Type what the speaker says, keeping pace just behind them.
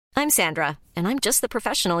I'm Sandra, and I'm just the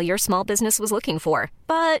professional your small business was looking for.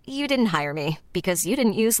 But you didn't hire me because you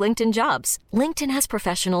didn't use LinkedIn Jobs. LinkedIn has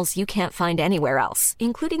professionals you can't find anywhere else,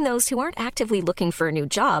 including those who aren't actively looking for a new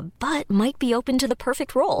job, but might be open to the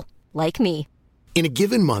perfect role, like me. In a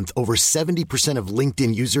given month, over 70% of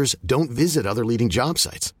LinkedIn users don't visit other leading job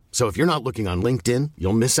sites. So if you're not looking on LinkedIn,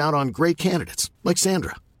 you'll miss out on great candidates like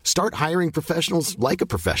Sandra. Start hiring professionals like a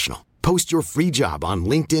professional. Post your free job on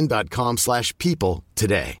linkedin.com/people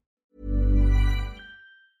today.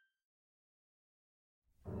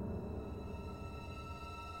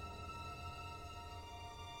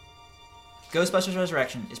 Ghostbusters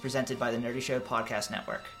Resurrection is presented by the Nerdy Show Podcast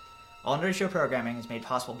Network. All Nerdy Show programming is made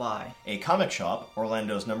possible by A Comic Shop,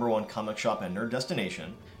 Orlando's #1 comic shop and nerd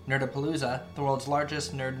destination. Nerdapalooza, the world's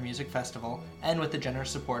largest nerd music festival, and with the generous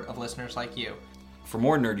support of listeners like you. For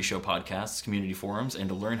more Nerdy Show podcasts, community forums, and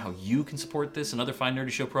to learn how you can support this and other fine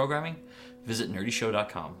Nerdy Show programming, visit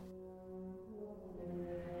nerdyshow.com.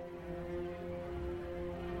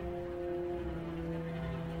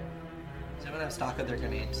 Does anyone have stock of their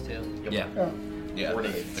grenades, too? Yeah. Yeah,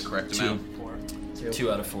 the correct amount.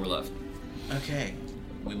 2 out of 4 left. Okay,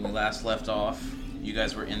 when we last left off, you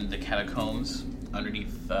guys were in the catacombs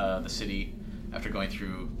underneath the city after going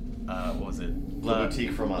through, what was it? La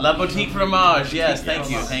Boutique Fromage. La Boutique Fromage, yes,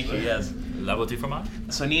 thank you, yes. La Boutique Fromage?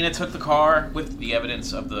 So Nina took the car with the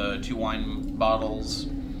evidence of the 2 wine bottles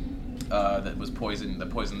that was poisoned, that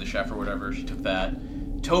poisoned the chef or whatever. She took that.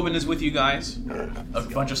 Tobin is with you guys. A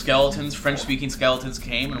bunch of skeletons, French-speaking skeletons,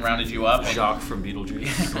 came and rounded you up. Jacques from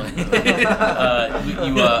Beetlejuice.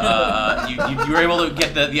 You were able to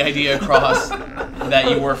get the idea across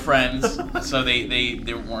that you were friends. So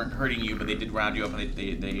they weren't hurting you, but they did round you up and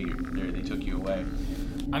they took you away.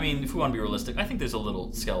 I mean, if we want to be realistic, I think there's a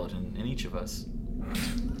little skeleton in each of us.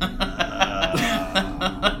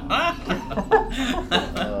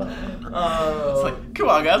 It's like, come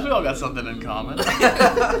on, guys, we all got something in common.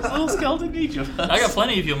 There's a little skeleton in each of us. I got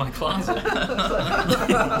plenty of you in my closet.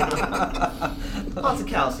 lots of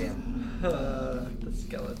calcium. The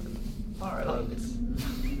skeleton. Alright,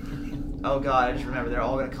 oh god, I just remember they're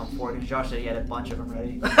all gonna come forward because Josh said he had a bunch of them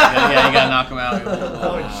ready. Yeah, you gotta knock them out.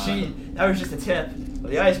 Oh, gee, that was just a tip of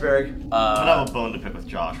the iceberg. I have a bone to pick with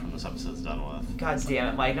Josh when this episode's done with. God damn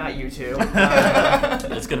it, Mike, not you two.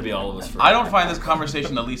 It's gonna be all of us forever. I don't find this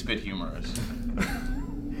conversation the least bit humorous.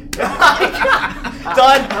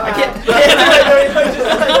 Done. I can't.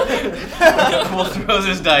 Cool throws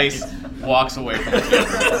his dice, walks away from the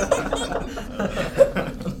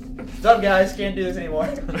table. Done, guys. Can't do this anymore.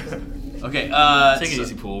 Okay. Take it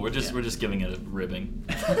easy, Pool. We're just giving it a ribbing.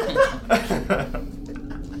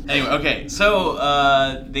 Anyway, okay. So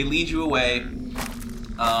they lead you away.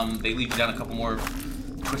 They lead you down a couple more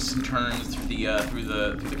twists and turns through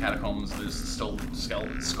the catacombs. There's still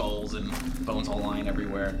skeleton skulls and bones all lying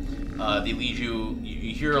everywhere. They lead you.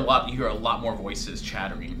 You hear a lot. You hear a lot more voices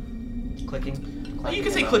chattering, Clicking. You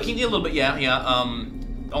can say clicking a little bit. Yeah.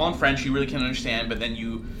 All in French. You really can't understand. But then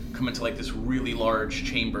you come into like this really large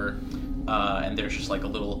chamber, and there's just like a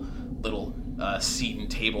little seat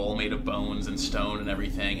and table made of bones and stone and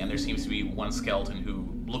everything. And there seems to be one skeleton who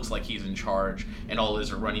looks like he's in charge, and all it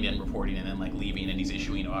is are running in, reporting, and then like leaving, and he's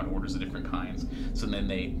issuing out orders of different kinds. So then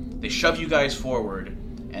they shove you guys forward,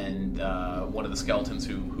 and one of the skeletons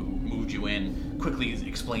who moved you in quickly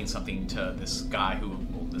explains something to this guy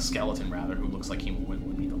the skeleton rather, who looks like he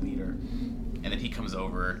would be the leader. And then he comes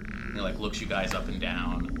over and he like looks you guys up and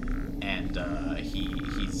down, and he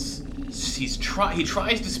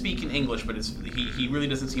tries to speak in English, but he really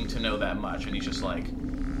doesn't seem to know that much, and he's just like,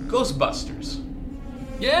 Ghostbusters.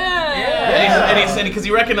 Yeah. And he said because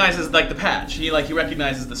he recognizes like the patch. He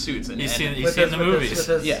recognizes the suits. And he's seen the movies. With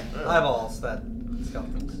his Yeah. eyeballs that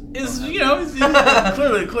skeletons.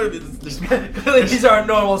 Clearly Clearly these aren't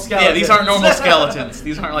normal skeletons. Yeah, these aren't normal skeletons.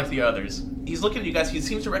 These aren't like the others. He's looking at you guys. He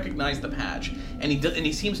seems to recognize the patch, and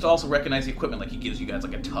he seems to also recognize the equipment. Like he gives you guys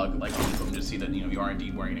like a tug, like to see that you are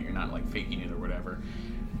indeed wearing it. You're not like faking it or whatever.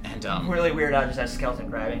 And really weird out just that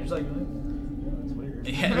skeleton grabbing. Just like.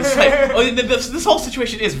 Yeah, it's like, this whole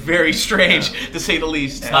situation is very strange, to say the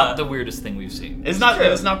least. It's not the weirdest thing we've seen. It's not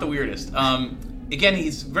the weirdest. Again,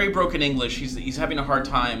 he's very broken English. He's having a hard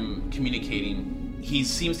time communicating. He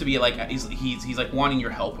seems to be like he's like wanting your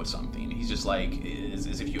help with something. He's just like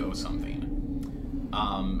as if you owe something.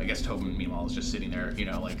 I guess Tobin, meanwhile, is just sitting there,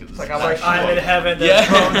 like it's like I'm in heaven. There's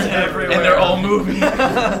bones everywhere, and they're all moving.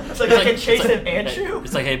 It's like I can chase an Andrew.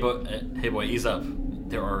 It's like, hey boy, ease up.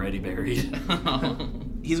 They're already buried.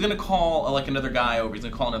 He's gonna call another guy over. He's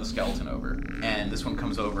gonna call another skeleton over, and this one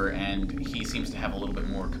comes over, and he seems to have a little bit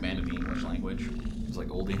more command of the English language. It's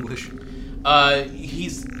like Old English.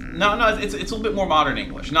 He's No, it's a little bit more modern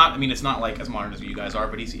English. It's not like as modern as you guys are,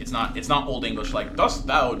 but it's not old English like dost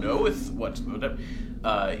thou knoweth what.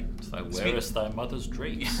 It's like, where is thy mother's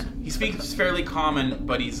drapes? He speaks fairly common,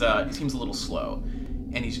 but he seems a little slow,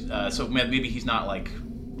 and he's so maybe he's not like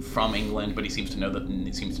from England, but he seems to know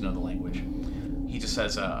the language. He just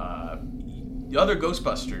says, the other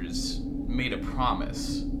Ghostbusters made a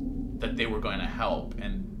promise that they were going to help,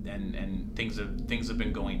 and things have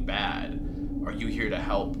been going bad. Are you here to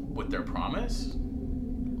help with their promise?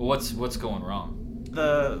 What's going wrong?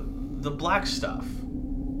 The black stuff.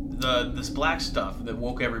 This black stuff that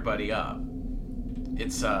woke everybody up.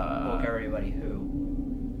 It's Woke everybody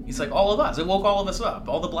who? He's like, all of us. It woke all of us up.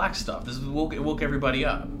 All the black stuff. It woke everybody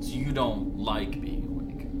up. So you don't like being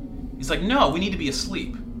awake? He's like, no, we need to be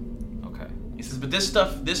asleep. Okay. He says, but this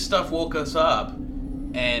stuff woke us up,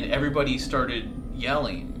 and everybody started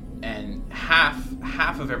yelling, and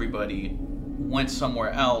half of everybody went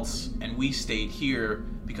somewhere else, and we stayed here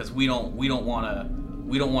because we don't want to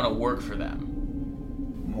work for them.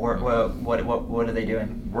 What are they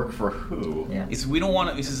doing? Work for who? Yeah. He says, we don't want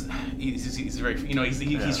to. He says, he's very,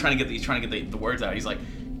 he's trying to get the words out. He's like,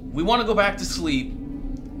 we want to go back to sleep,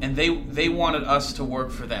 and they wanted us to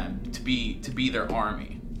work for them, to be their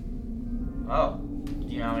army. Oh, do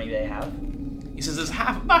you know how many they have? He says, there's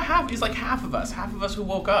about half. He's like, half of us who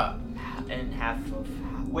woke up. And half of.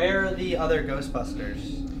 Where are the other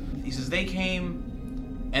Ghostbusters? He says they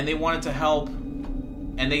came, and they wanted to help,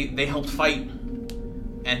 and they helped fight,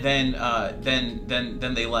 and then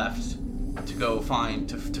they left to go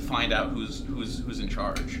find out who's in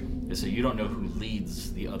charge. So you don't know who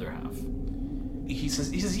leads the other half? He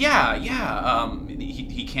says yeah.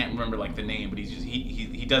 He can't remember like the name, but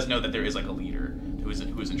he does know that there is like a leader who is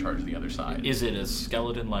in charge of the other side. Is it a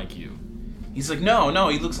skeleton like you? He's like, no.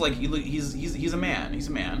 He looks like he's a man. He's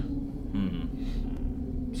a man.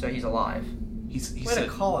 Hmm. So he's alive. He Way to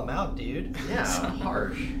call him out, dude. Yeah,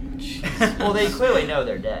 harsh. Well, they clearly know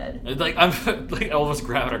they're dead. Like I'm like all of us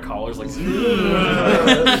grabbing our collars, like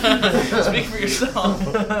Speak for yourself.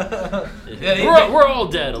 we're all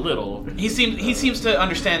dead a little. He seems to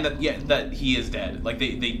understand that he is dead. Like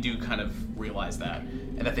they do kind of realize that,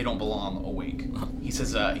 and that they don't belong awake. He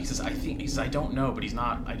says I don't know, but he's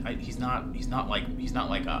not like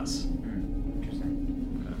us.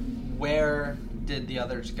 Interesting. Where did the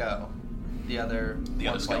others go? The other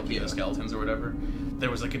skeletons or whatever. There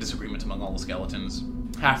was like a disagreement among all the skeletons.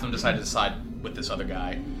 Half of them decided to side with this other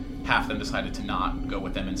guy. Half of them decided to not go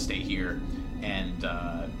with them and stay here. And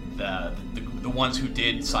the ones who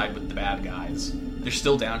did side with the bad guys, they're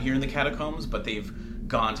still down here in the catacombs, but they've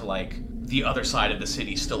gone to like the other side of the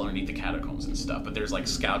city, still underneath the catacombs and stuff. But there's like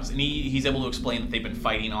scouts, and he's able to explain that they've been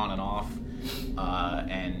fighting on and off,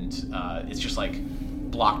 and it's just like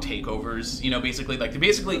block takeovers. Basically like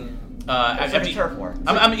it's like a turf war.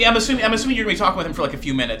 I'm assuming you're gonna be talking with him for like a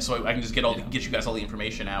few minutes, so I can just get you guys all the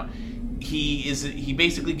information out. He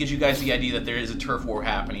basically gives you guys the idea that there is a turf war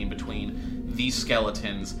happening between these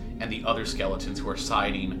skeletons and the other skeletons who are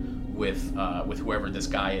siding with whoever this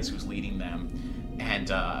guy is who's leading them, and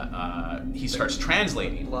he starts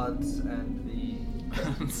translating. Bloods and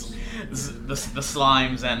the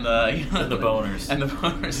slimes and the boners. And the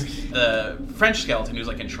boners. The French skeleton who's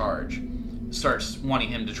like in charge starts wanting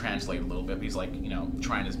him to translate a little bit, but he's like,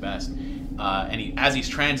 trying his best. And as he's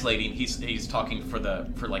translating, he's talking for the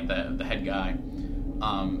head guy.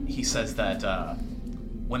 He says that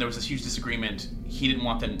when there was this huge disagreement, he didn't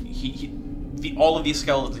want them. All of these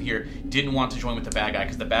skeletons here didn't want to join with the bad guy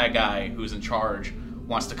because the bad guy who's in charge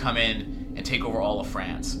wants to come in and take over all of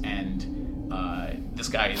France. And this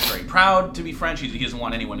guy is very proud to be French. He doesn't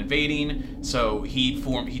want anyone invading. So he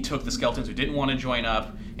took the skeletons who didn't want to join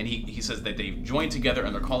up, and he says that they've joined together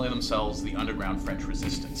and they're calling themselves the Underground French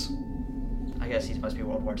Resistance. I guess these must be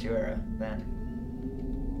World War II era then.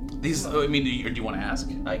 These, I mean, do you want to ask?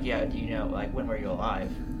 Like, yeah, do you know, like, when were you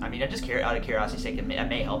alive? I mean, I'm just out of curiosity's sake, it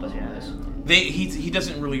may help us, who knows. He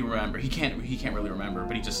doesn't really remember. He can't really remember,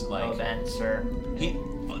 but he just like events or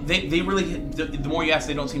they really the more you ask,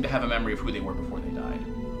 they don't seem to have a memory of who they were before they died.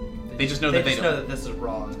 They just know that they know that this is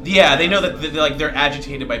wrong. Yeah, they know that they're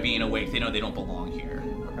agitated by being awake. They know they don't belong here.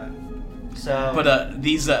 Okay. So, but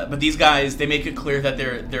these guys, they make it clear that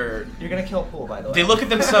they're. You're gonna kill Poole, by the way. They look at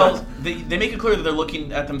themselves. they make it clear that they're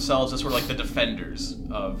looking at themselves as sort of like the defenders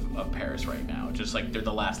of Paris right now. Just like they're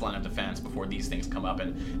the last line of defense before these things come up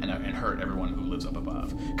and hurt everyone who lives up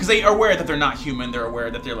above. Because they are aware that they're not human. They're aware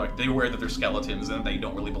that they're skeletons and they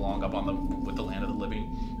don't really belong up with the land of the living.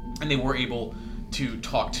 And they were able to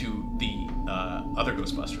talk to the other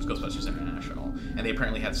Ghostbusters International, and they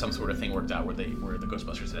apparently had some sort of thing worked out where the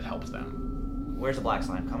Ghostbusters had helped them where's the black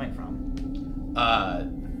slime coming from?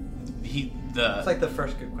 It's like the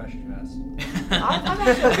first good question you asked. I'm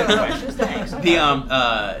asking good questions, thanks.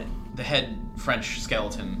 The head French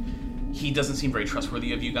skeleton, he doesn't seem very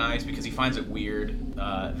trustworthy of you guys because he finds it weird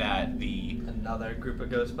that another group of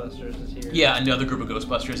Ghostbusters is here. Yeah, another group of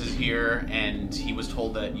Ghostbusters is here, and he was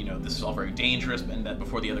told that, this is all very dangerous, and that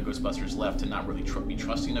before the other Ghostbusters left, to not really be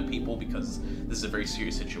trusting of people because this is a very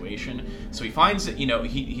serious situation. So he finds that,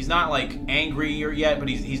 he's not, like, angry or yet, but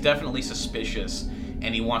he's definitely suspicious,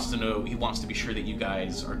 and he wants to be sure that you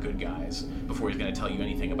guys are good guys before he's going to tell you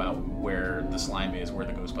anything about where the slime is, where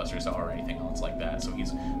the Ghostbusters are, or anything else like that. So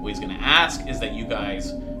what he's going to ask is that you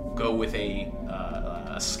guys go with a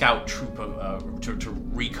scout troop to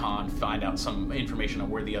recon, find out some information on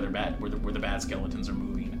where the bad skeletons are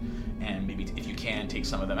moving, and maybe if you can take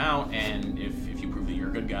some of them out, and if you prove that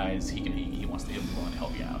you're good guys, he wants to be willing to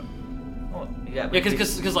help you out. Well, yeah,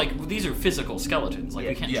 because like these are physical skeletons, like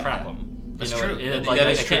we can't trap them. That's true. That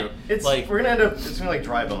is true. We're gonna end up. It's gonna be like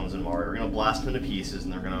dry bones in Mario. We're gonna blast them into pieces,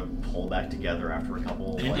 and they're gonna pull back together after a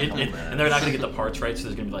couple minutes. And they're not gonna get the parts right, so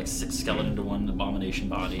there's gonna be like 6 skeleton to 1 abomination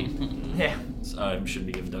body. Yeah. Shouldn't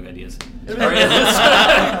be giving Doug ideas. It'll be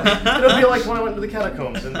like when I went to the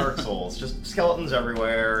catacombs in Dark Souls. Just skeletons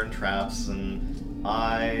everywhere and traps, and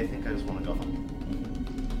I think I just want to go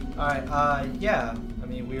home. Alright, yeah.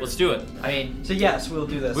 Let's do it. So yes, we'll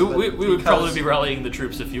do this. We would probably be rallying the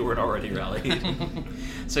troops if you weren't already rallied.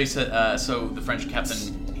 So he said. So the French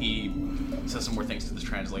captain, he says some more things to this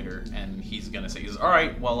translator, and he's gonna say, "All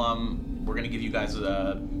right, well, we're gonna give you guys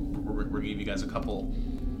a couple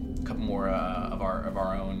more of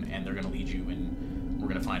our own, and they're gonna lead you, and we're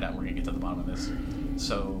gonna find out. We're gonna get to the bottom of this.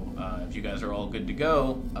 So if you guys are all good to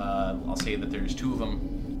go, I'll say that there's 2 of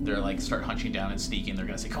them." They're like start hunching down and sneaking. They're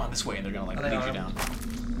gonna say, "Come on this way," and they're gonna lead you down.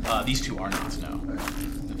 These 2 are not. No.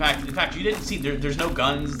 In fact, you didn't see. There's no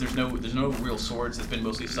guns. There's no real swords. It's been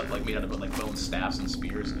mostly stuff like made out of like bone staffs and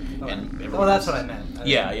spears. Okay. And that's what I meant.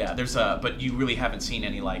 Yeah. There's but you really haven't seen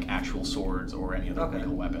any like actual swords or any other real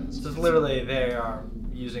weapons. So it's literally they are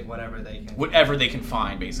using whatever they can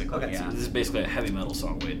find, basically. Okay. Yeah. This is basically a heavy metal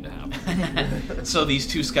song waiting to happen. So these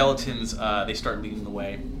 2 skeletons, they start leading the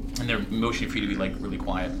way, and they're motioning for you to be like really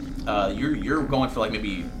quiet. You're going for like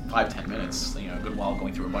maybe 5-10 minutes, a good while,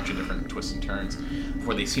 going through a bunch of different twists and turns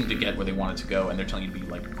before they seem to get where they wanted to go, and they're telling you to be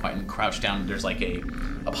like quiet and crouch down. There's like a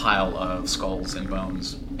pile of skulls and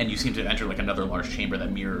bones, and you seem to enter like another large chamber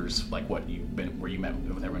that mirrors like where you met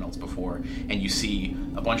with everyone else before, and you see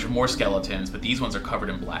a bunch of more skeletons, but these ones are covered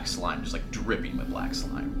in black slime, just like dripping with black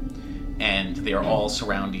slime. And they are all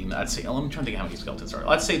surrounding. I'm trying to think how many skeletons there are.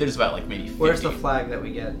 Let's say there's about like maybe 50. Where's the flag that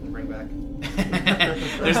we get and bring back?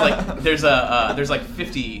 there's like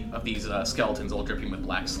 50 of these skeletons all dripping with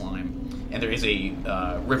black slime, and there is a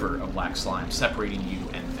river of black slime separating you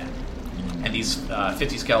and them. And these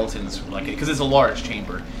 50 skeletons, because it's a large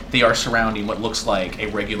chamber, they are surrounding what looks like a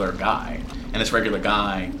regular guy. And this regular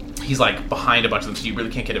guy, he's like behind a bunch of them, so you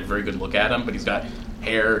really can't get a very good look at him. But he's got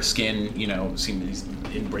hair, skin, he's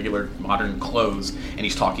in regular modern clothes, and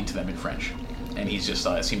he's talking to them in French. And he's just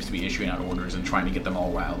seems to be issuing out orders and trying to get them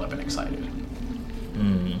all riled up and excited.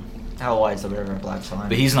 How wide is the river of black slime?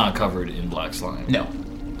 But he's not covered in black slime. No.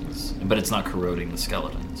 But it's not corroding the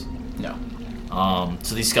skeletons. No.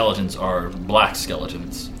 So these skeletons are black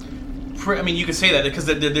skeletons. You could say that because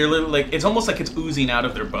they're literally like, it's almost like it's oozing out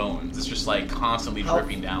of their bones. It's just like constantly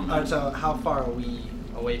dripping down them. So how far are we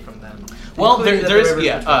away from them? Well, there's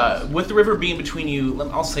with the river being between you,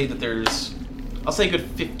 I'll say that there's a good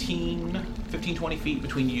 15-20 feet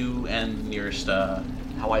between you and the nearest. How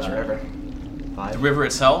wide's the river? 5? The river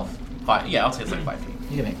itself? 5. Yeah, I'll say it's like 5 feet.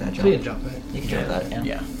 You can make that jump. You can jump it. You can jump that, yeah.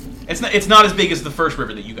 Yeah. It's not as big as the first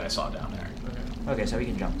river that you guys saw down there. Okay, so we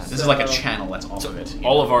can jump that. This is like a channel that's off of it.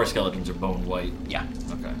 All of our skeletons are bone white. Yeah.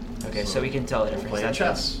 Okay, so we can tell the difference. Playing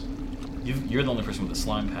chess. You're the only person with a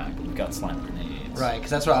slime pack, but we've got slime grenades. Right, because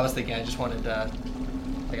that's what I was thinking. I just wanted to...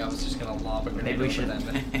 I was just going to lob a grenade. Maybe we should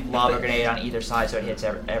lob a grenade on either side so it hits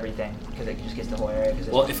everything, because it just gets the whole area.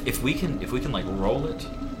 Well, if we can like roll it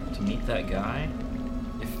to meet that guy,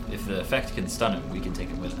 if the effect can stun him, we can take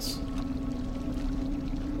him with us.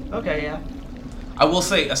 Okay, yeah. I will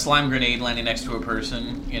say a slime grenade landing next to a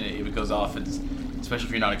person, if it goes off, especially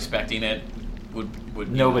if you're not expecting it, would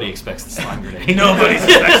Nobody expects the slime grenade. Nobody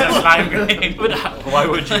expects a slime grenade. But why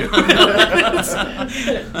would you?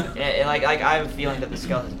 I have a feeling that the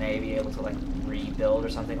skeletons may be able to rebuild or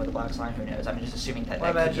something with the black slime. Who knows? I'm just assuming that.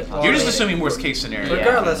 You're just assuming worst case scenario.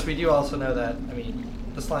 Regardless, we do also know that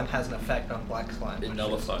the slime has an effect on black slime. It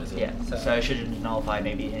nullifies it. Yeah. So it should nullify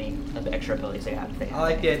maybe any of the extra abilities they have. I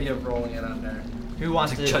like the idea of rolling it under. Who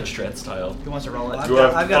wants to Judge Dredd style. Who wants to roll it? You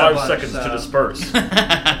have I've got a 5 bunch, seconds so- to disperse.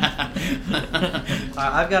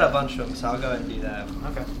 I've got a bunch of them, so I'll go ahead and do that.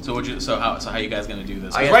 Okay. So how you guys gonna do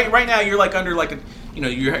this? 'Cause I guess- right now you're like under like a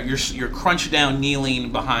you're crunched down,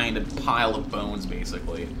 kneeling behind a pile of bones,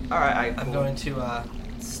 basically. All right. I'm going to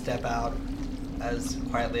step out as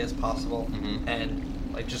quietly as possible and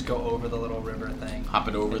like just go over the little river thing. Hop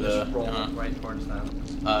it over and the. just roll right towards them.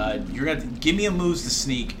 You're gonna give me a moves to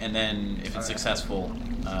sneak, and then if it's successful,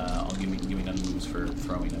 I'll give me another moves for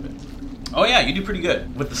throwing of it. Oh yeah, you do pretty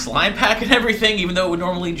good with the slime pack and everything. Even though it would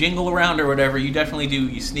normally jingle around or whatever, you definitely do.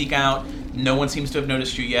 You sneak out. No one seems to have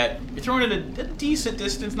noticed you yet. You're throwing it at a decent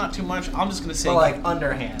distance, not too much. I'm just gonna say. Well, like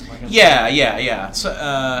underhand. Like Yeah. So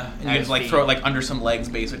and you At just like his throw it feet. like under some legs,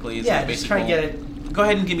 basically. Is Yeah, the just basic try and goal. get it. Go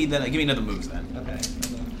ahead and give me another moves then. Okay. And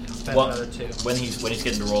then spend Well, another 2. when he's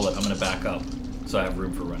getting to roll it, I'm going to back up so I have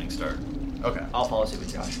room for running start. Okay. I'll follow suit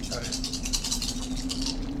with Josh. Okay.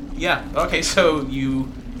 Yeah. Okay. So you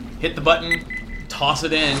hit the button, toss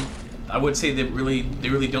it in. I would say they really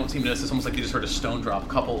don't seem to notice. It's almost like they just heard a stone drop. A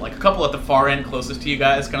couple at the far end closest to you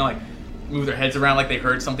guys, kind of like move their heads around like they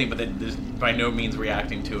heard something, but they're by no means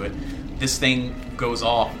reacting to it. This thing goes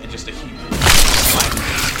off and just a heap of slime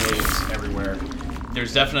explodes everywhere.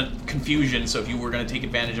 There's definite confusion. So if you were going to take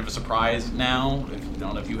advantage of a surprise now, I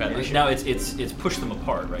don't know if you had. Now it's pushed them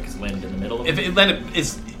apart, right? Because it landed in the middle of If them. it landed,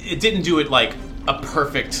 it didn't do it like a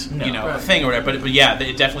perfect, thing or whatever. But yeah,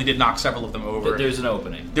 it definitely did knock several of them over. There's an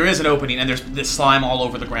opening. There is an opening, and there's this slime all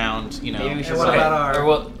over the ground. Maybe we should And what roll it. about our Or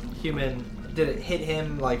what- human? Did it hit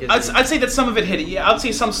him? Like I'd say that some of it hit it. Yeah, I'd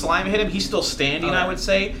say some slime hit him. He's still standing, Okay. I would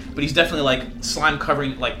say, but he's definitely like slime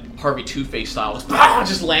covering, like Harvey Two-Face style.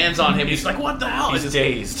 Just lands on him. He's like, "What the hell?" He's It's just-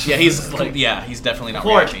 dazed. Yeah, he's he's definitely not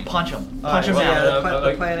Forge, reacting. punch him. All Punch right, him well, down. yeah,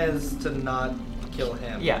 the plan is to not kill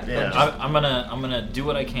him. Yeah. Yeah. I'm gonna do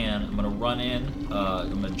what I can. I'm gonna run in.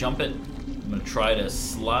 I'm gonna jump it. I'm gonna try to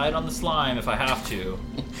slide on the slime if I have to.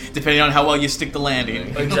 Depending on how well you stick the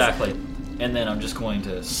landing. Exactly. And then I'm just going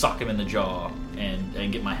to sock him in the jaw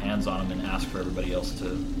and get my hands on him and ask for everybody else to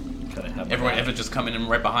kind of have. Everyone just coming in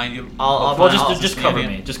right behind you. I'll just cover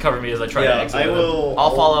stand me. in. Just cover me as I try to Yeah, exit. I will.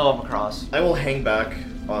 I'll follow him across. I will hang back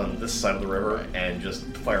on this side of the river and just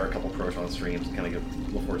fire a couple proton streams to kind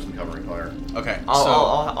of look for some covering fire. Okay.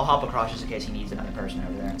 I'll hop across just in case he needs another person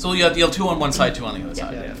over there. So you have 2 on one side, 2 on the other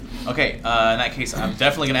side. Yeah. Okay. In that case, I'm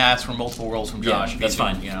definitely gonna ask for multiple rolls from Josh. Yeah, that's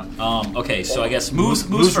fine. You know. Okay, so I guess Moves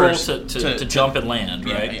roll first to jump and land,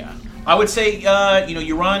 right? Yeah. I would say,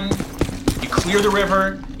 you run, you clear the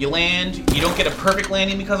river, you land. You don't get a perfect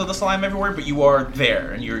landing because of the slime everywhere, but you are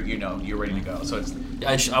there and you're ready to go. So it's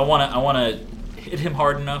I want to hit him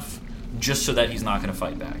hard enough just so that he's not going to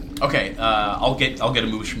fight back. okay. I'll get a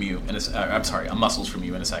moves from you I'm sorry, a muscles from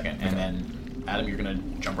you in a second, and then Adam, you're gonna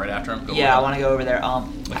jump right after him. Go Yeah, I over. want to go over there. I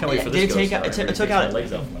can't wait for did this it take ghost out? story It where took he out. takes my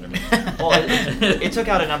legs out from under me. Well, it took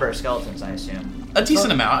out a number of skeletons, I assume. A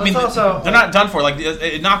decent amount. I mean, also- they're not done for. Like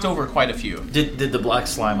it knocked over quite a few. Did the black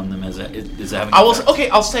slime on them is having? I will. effect? Okay,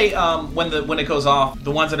 I'll say when it goes off,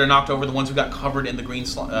 the ones that are knocked over, the ones who got covered in the green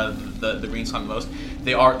slime, the green slime the most,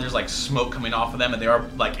 there's like smoke coming off of them, and they are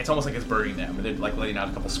like it's almost like it's burning them. They're like letting out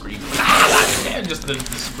a couple screams, and just the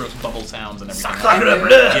gross bubble sounds and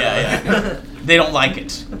everything. Yeah. They don't like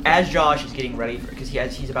it. As Josh is getting ready because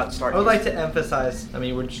he's about to start. I would like to emphasize. I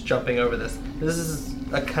mean, we're just jumping over this. This is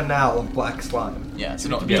a canal of black slime. Yeah. So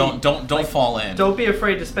don't fall in. Don't be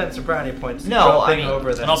afraid to spend some brownie points. No, jumping I mean-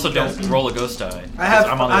 over this. And also don't because roll a ghost die. I have-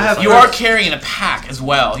 I'm on the I other have- side. You are carrying a pack as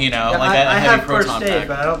well. You know, Yeah, like a I heavy have proton first aid, pack.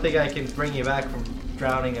 but I don't think I can bring you back from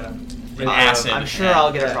drowning in a river. acid. I'm sure Yeah.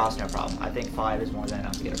 I'll get across, no problem. I think 5 is more than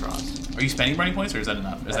enough to get across. Are you spending brownie points, or is that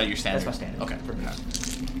enough? Is that your standard? That's my standard. Okay. For me.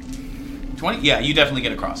 20? Yeah, you definitely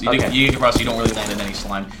get across. You Okay. get across. You don't really land in any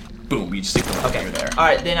slime. Boom! You just stick the Okay. you're there. All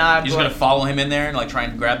right, then I'm You're just gonna follow him in there and like try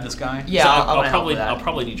and grab this guy. Yeah, So I'll I'll help probably with that. I'll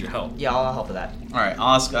probably need your help. Yeah, I'll help with that. All right.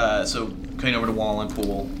 I'll ask. So coming over to Wall and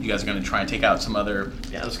Pool, you guys are gonna try and take out some other.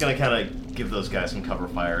 Yeah, I'm just gonna kind of give those guys some cover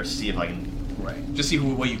fire, see if I can. Right. Just see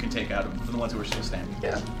what you can take out of the ones who are still standing.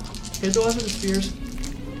 Yeah. Hit the ones with the spears.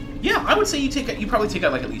 Yeah, I would say you probably take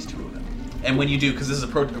out like at least 2 of them. And when you do, because this is a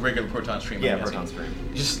regular proton stream. Yeah, I'm guessing, proton stream.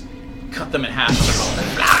 Just cut them in half.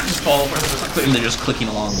 Just fall over, and they're just clicking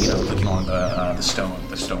along,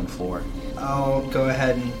 the stone floor. I'll go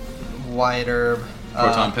ahead and white herb.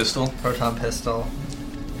 Proton pistol. Proton pistol.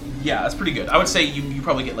 Yeah, that's pretty good. I would say you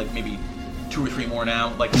probably get like maybe 2 or 3 more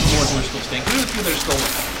now. Like the ones who are still staying. There's a few that are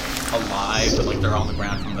still alive, but like they're on the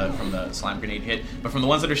ground from the slime grenade hit. But from the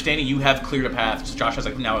ones that are standing, you have cleared a path. So Josh has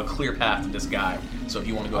like now a clear path to this guy. So if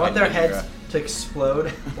you want to go I ahead, want their and heads to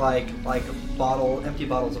explode like empty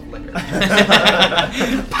bottles of liquor.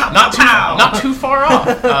 not too far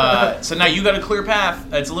off. So now you got a clear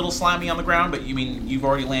path. It's a little slimy on the ground, but you've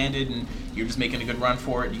already landed and you're just making a good run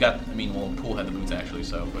for it. Pool had the boots actually.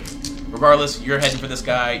 So, but regardless, you're heading for this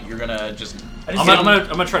guy. You're gonna just. I'm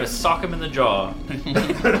gonna try to sock him in the jaw.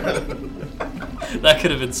 That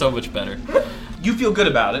could have been so much better. You feel good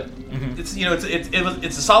about it. Mm-hmm.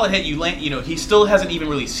 It's a solid hit. You land. He still hasn't even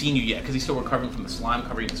really seen you yet because he's still recovering from the slime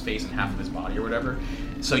covering his face and half of his body or whatever.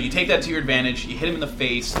 So you take that to your advantage. You hit him in the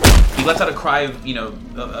face. He lets out a cry of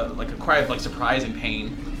surprise and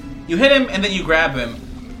pain. You hit him and then you grab him,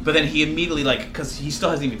 but then he immediately because he still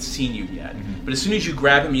hasn't even seen you yet. Mm-hmm. But as soon as you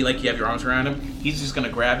grab him, you have your arms around him. He's just gonna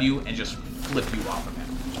grab you and just flip you off of him.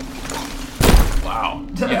 Wow.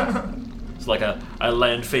 Yeah. It's like I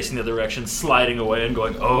land facing the other direction, sliding away, and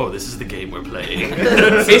going, "Oh, this is the game we're playing."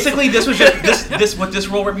 Basically, this was just what this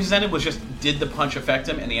roll represented was just did the punch affect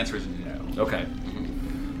him, and the answer is no. Okay.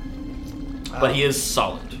 Mm-hmm. But he is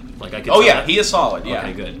solid. Like I could. Oh yeah, he is solid. Yeah.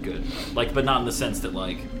 Okay, good. But not in the sense that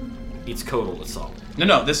it's Kodal is solid.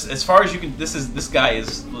 No. This, as far as you can, this guy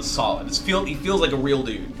is solid. He feels like a real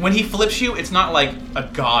dude. When he flips you, it's not like a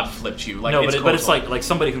god flipped you. Like no, but it's like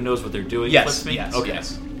somebody who knows what they're doing. Yes. Flips me? Yes. Okay.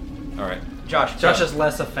 Yes. All right. Josh is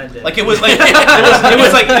less offended. Like it was like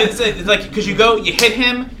it's like because you hit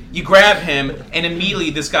him, you grab him, and immediately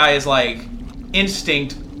this guy is like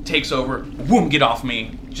instinct takes over. Boom! Get off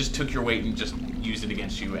me! Just took your weight and just used it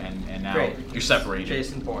against you, and now Great. You're separated.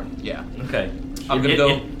 Jason Bourne. Yeah. Okay. I'm gonna go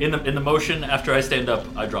in the motion after I stand up.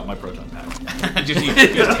 I drop my proton pack. just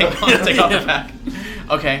take off the pack.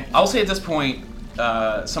 Okay. I'll say at this point.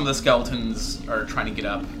 Some of the skeletons are trying to get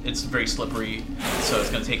up. It's very slippery, so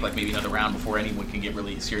it's going to take maybe another round before anyone can get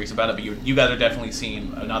really serious about it. But you guys are definitely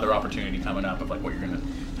seeing another opportunity coming up of what you're going to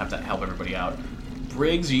have to help everybody out.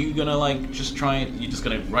 Briggs, are you going to just try and you just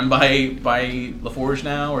going to run by LaForge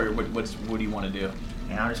now, or what do you want to do?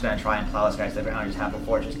 I'm just going to try and plow this guy to the ground. Just have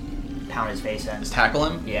LaForge just pound his face in. Just tackle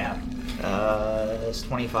him? Yeah. It's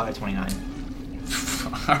 25, 29.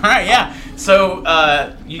 All right, yeah. So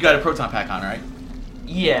you got a proton pack on, right?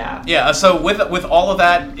 Yeah. Yeah. So with all of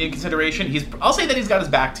that in consideration, I'll say that he's got his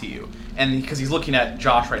back to you, and because he's looking at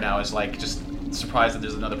Josh right now, is just surprised that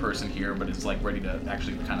there's another person here, but is ready to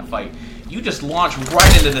actually kind of fight. You just launch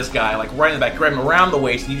right into this guy, right in the back, grab him around the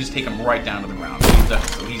waist, and you just take him right down to the ground.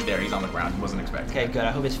 So he's there. He's on the ground. He wasn't expecting. Okay, good.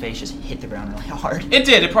 I hope his face just hit the ground really hard. It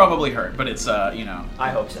did. It probably hurt, but it's I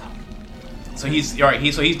hope so. So he's all right.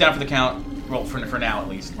 He's down for the count. Well, for now at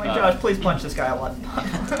least. Like, Josh, please punch this guy a lot.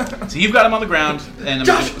 So you've got him on the ground, and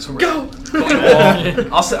Josh, go!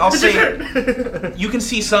 I'll say you can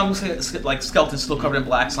see some skeletons still covered in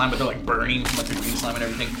black slime, but they're burning from the green slime and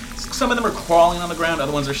everything. Some of them are crawling on the ground,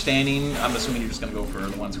 other ones are standing. I'm assuming you're just gonna go for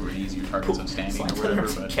the ones who are easier targets of standing or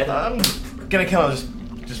whatever. But I'm gonna kind of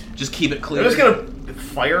just keep it clear. I'm just gonna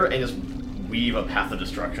fire and just weave a path of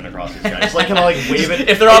destruction across these guys. Kind of wave it.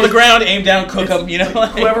 If they're on the ground, aim down, cook them.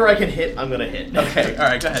 Whoever I can hit, I'm gonna hit. Okay, all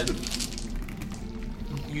right, go ahead.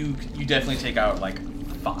 You definitely take out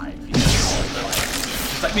 5.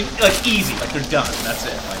 Easy. They're done. That's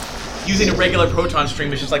it. Using a regular proton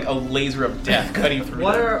stream is just a laser of death cutting through.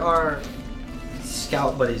 What are our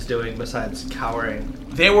scout buddies doing besides cowering?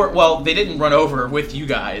 They didn't run over with you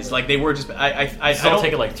guys. They were just. It's gonna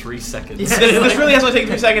take it 3 seconds. This really has only taken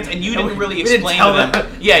 3 seconds, and you didn't really explain to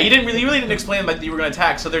them. Yeah, you really didn't explain that you were going to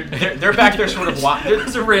attack. So they're back there, sort of.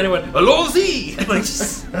 There's a random one. Hello, Z.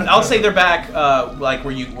 I'll say they're back,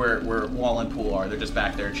 where Wall and Pool are. They're just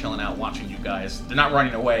back there chilling out, watching you guys. They're not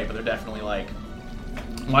running away, but they're definitely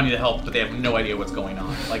wanting to help, but they have no idea what's going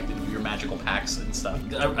on. Your magical packs and stuff.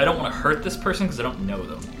 I don't want to hurt this person because I don't know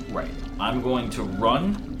them. Right. I'm going to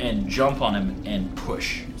run and jump on him and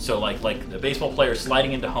push. So like the baseball player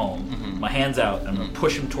sliding into home, my hands out, and I'm going to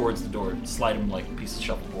push him towards the door, slide him like a piece of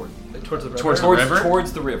shuffleboard. Towards the river?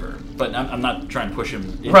 Towards the river. But I'm not trying to push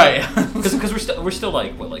him. Right. Because we're still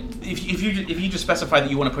If you just specify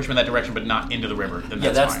that you want to push him in that direction but not into the river, then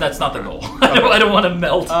that's fine. That's not the goal. I don't want to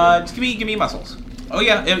melt. Just give me muscles. Oh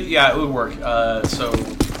yeah, it would work.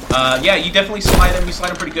 You definitely slide him. You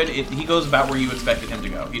slide him pretty good. He goes about where you expected him to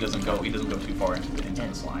go. He doesn't go too far into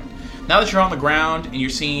the slime. Now that you're on the ground and you're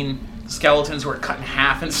seeing skeletons who are cut in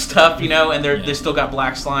half and stuff, and they still got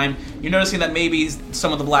black slime. You're noticing that maybe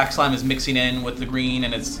some of the black slime is mixing in with the green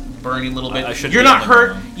and it's burning a little bit. You're not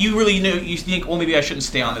hurt. You really knew. You think, well, maybe I shouldn't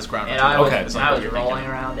stay on this ground. And I was rolling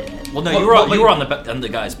around in it. Well, no, you were on the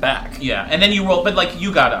guy's back. Yeah, and then you roll, but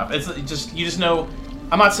you got up. It's just you just know.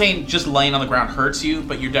 I'm not saying just laying on the ground hurts you,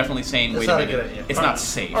 but you're definitely saying, wait a not a minute, good idea. it's not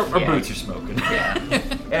safe. Our boots are smoking. Yeah.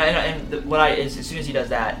 and what as soon as he does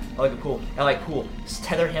that, I like cool.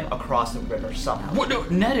 Tether him across the river somehow. What? No,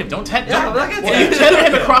 net him. Don't I'm not gonna If you tether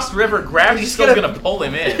him across the river, gravity's still gonna pull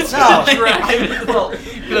him in. No. Well,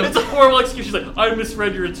 it's a horrible excuse. She's like, I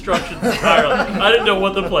misread your instructions entirely. I didn't know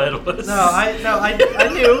what the plan was. I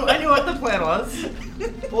knew what the plan was.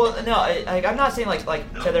 Well, no, I'm not saying like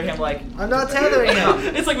tether him like. I'm not tethering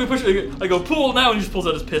him. It's like we push. I go pull now, and he just pulls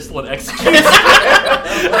out his pistol and executes.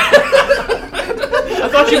 I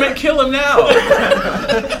thought you meant kill him now.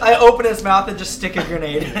 I open his mouth and just stick a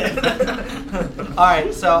grenade in.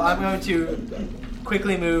 Alright, so I'm going to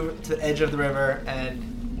quickly move to the edge of the river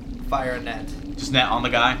and fire a net Just net on the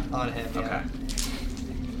guy? on him. Yeah. Okay.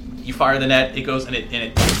 You fire the net, it goes and it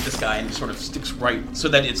hits this guy and it sort of sticks right so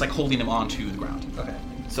that it's like holding him onto the ground. Okay.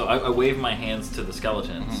 So I wave my hands to the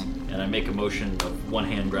skeletons, and I make a motion of one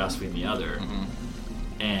hand grasping the other,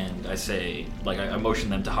 and I say, like, I motion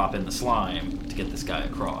them to hop in the slime to get this guy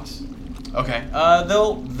across. Okay.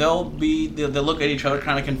 They'll look at each other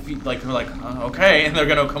kind of confused, like they're like, okay, and they're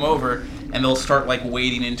gonna come over and they'll start like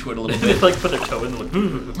wading into it a little They bit. like put their toe in, like,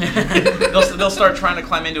 they'll start trying to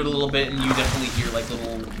climb into it a little bit, and you definitely hear like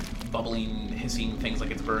little bubbling, hissing things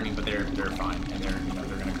like it's burning, but they're fine and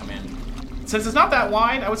they're gonna come in. Since it's not that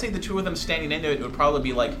wide, I would say the two of them standing into it would probably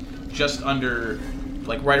be like just under,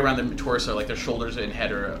 like right around the torso, like their shoulders and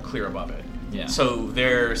head are clear above it. Yeah. So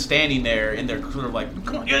they're standing there and they're sort of like,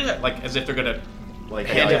 come on, yeah, like as if they're gonna Like,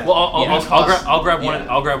 Well, I'll grab one.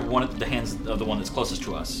 Yeah. I'll grab one of the hands of the one that's closest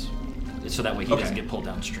to us, so that way he doesn't get pulled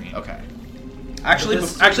downstream. Okay. Actually,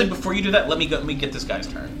 before you do that, let me get this guy's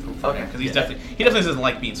turn. Okay. Because he definitely doesn't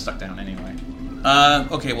like being stuck down anyway.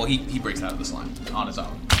 Okay. Well, he breaks out of the slime on his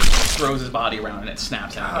own, throws his body around, and it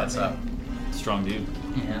snaps and gets up. Strong dude.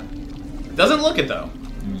 Yeah. Doesn't look it though.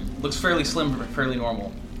 Looks fairly slim, fairly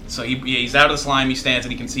normal. So he's out of the slime. He stands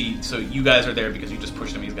and he can see. So you guys are there because you just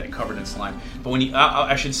pushed him. He's got covered in slime. But when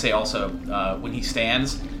I should say also, when he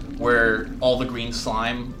stands, where all the green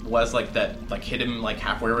slime was like that, like hit him like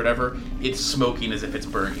halfway or whatever, it's smoking as if it's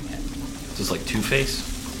burning him. Just like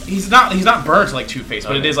Two-Face. He's not burnt like Two-Face,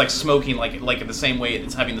 but it Okay. is like smoking like in the same way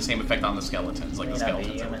it's having the same effect on the skeletons, like the May not be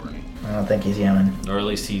skeletons are human. burning. I don't think he's human, Or at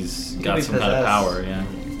least he's could got be some kind of possessed. power, yeah.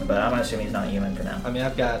 but I'm gonna assume he's not human for now. I mean,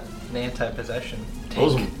 I've got an anti-possession.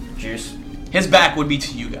 Juice. His back would be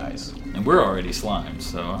to you guys. And we're already slimed,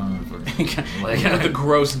 so I don't know if we're... The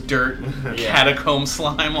gross dirt, Yeah. catacomb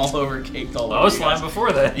slime all over, caked all over. I was you guys. slimed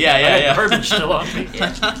before that. Yeah, I yeah. got garbage still on me.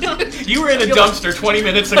 You were in a dumpster 20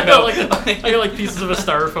 minutes I got, ago. I got like pieces of a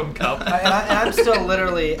styrofoam cup. And I'm still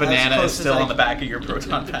literally Banana as is close still as I- on the back of your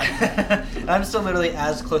proton pack. I'm still literally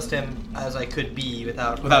as close to him as I could be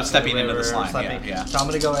without stepping into the river or slime, stepping. yeah. So I'm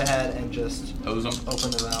gonna go ahead and just Hose him.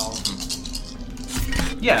 open the valve.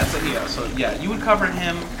 So you would cover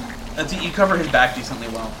him. You cover his back decently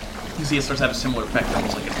well. You see it starts to have a similar effect,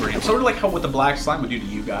 almost like it's burning him. Sort of like how what the black slime would do to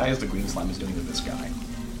you guys, the green slime is doing to this guy.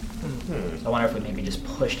 I wonder if we maybe just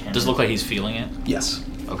pushed him. Does it look like he's feeling it? Yes.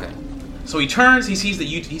 Okay. So he turns. He sees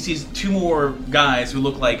he sees two more guys who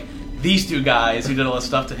look like these two guys who did all this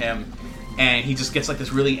stuff to him, and he just gets like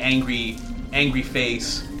this really angry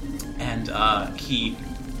face, and he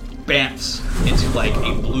bamfs into like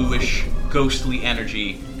a bluish, ghostly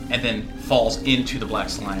energy, and then falls into the black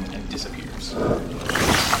slime and disappears.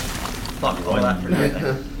 Fuck all that for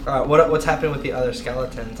nothing. What's happening with the other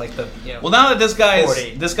skeletons? Like the Well, now that this guy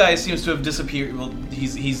 40. seems to have disappeared. Well,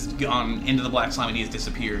 he's gone into the black slime and he has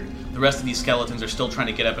disappeared. The rest of these skeletons are still trying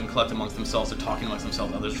to get up and collect amongst themselves. They're talking amongst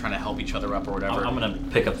themselves. Others trying to help each other up or whatever. I'm gonna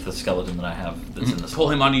pick up the skeleton that I have that's in the Pull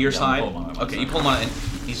him onto your Yeah, side. pull him on my Okay, side. you pull him on, and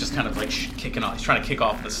he's just kind of like kicking off. He's trying to kick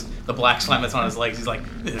off the black slime that's on his legs. He's like,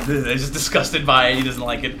 they're just disgusted by it. He doesn't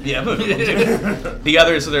like it. Yeah, the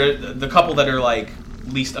others, so they're the couple that are like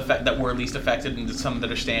least affected, and some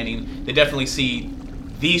that are standing. They definitely see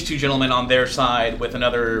these two gentlemen on their side with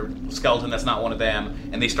another skeleton that's not one of them,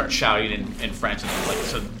 and they start shouting in French. And like,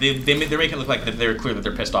 so they're making it look like that they're clear that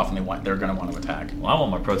they're pissed off and they're going to want to attack. Well, I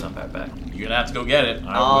want my proton pack back. You're gonna have to go get it.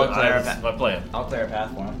 I'll clear a That's my plan. I'll clear a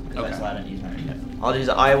path for him. Okay. I didn't use my yet.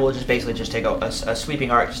 I will just basically just take a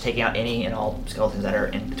sweeping arc, just taking out any and all skeletons that are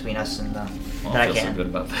in between us and Well, that I I feel so can. good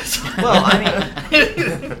about this. Well, I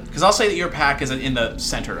mean, Because I'll say that your pack is in the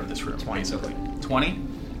center of this room, basically. 20?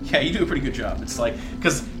 Yeah, you do a pretty good job. It's like,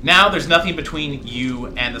 because now there's nothing between you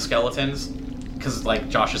and the skeletons, because like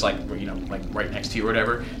Josh is like, like right next to you or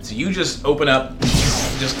whatever. So you just open up,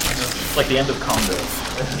 just It's like the end of Congo.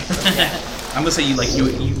 I'm gonna say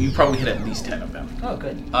you probably hit at least 10 of them. Oh,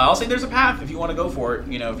 good. I'll say there's a path if you want to go for it.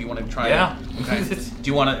 If you want to try. Yeah. It. Okay. Do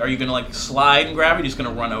you want to? Are you gonna slide and grab it? Or are you just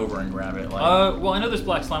gonna run over and grab it? Well, I know there's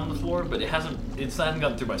black slime on the floor, but it hasn't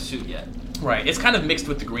gotten through my suit yet. Right. It's kind of mixed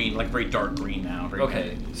with the green, very dark green now.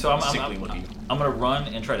 Okay. So I'm gonna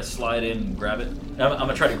run and try to slide in and grab it. I'm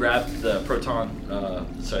gonna try to grab the proton, the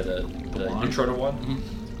neutrona one,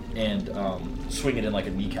 and swing it in like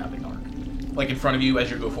a kneecapping arc. Like in front of you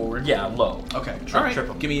as you go forward? Yeah, low. Okay. Trip, All right. trip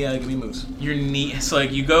 'em. Give me moves. Your knee. So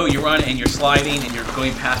you go, you run, and you're sliding, and you're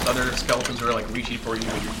going past other skeletons who are reaching for you,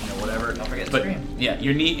 whatever. Don't forget to but scream. yeah,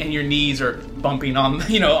 your knees are bumping on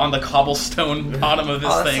on the cobblestone bottom of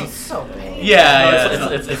this thing. That's so painful. Yeah.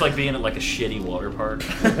 It's like being at like a shitty water park.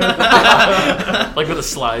 Like where the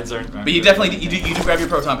slides aren't. But you definitely you do grab your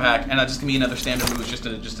proton pack, and just give me another standard move just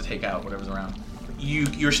to take out whatever's around.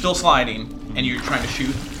 You're still sliding, and you're trying to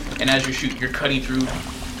shoot. And as you shoot, you're cutting through,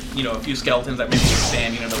 a few skeletons that maybe are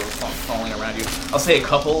standing or falling around you. I'll say a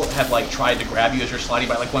couple have tried to grab you as you're sliding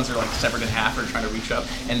by. Ones that are severed in half or trying to reach up.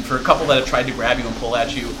 And for a couple that have tried to grab you and pull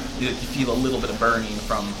at you, you feel a little bit of burning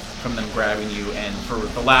from them grabbing you. And for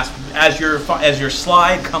the last, as your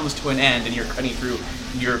slide comes to an end and you're cutting through,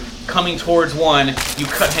 you're coming towards one. You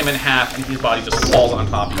cut him in half, and his body just falls on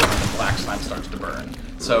top of you, and the black slime starts to burn.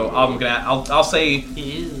 So I'll say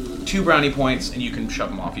 2 brownie points, and you can shove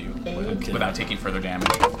them off you without taking further damage.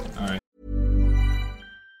 All right.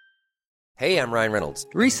 Hey, I'm Ryan Reynolds.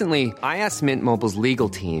 Recently, I asked Mint Mobile's legal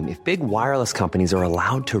team if big wireless companies are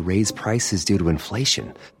allowed to raise prices due to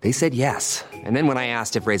inflation. They said yes. And then when I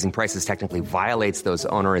asked if raising prices technically violates those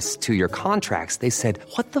onerous 2-year contracts, they said,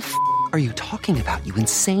 "What the f*** are you talking about, you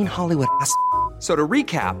insane Hollywood ass?" So to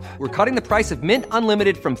recap, we're cutting the price of Mint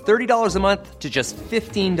Unlimited from $30 a month to just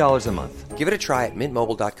 $15 a month. Give it a try at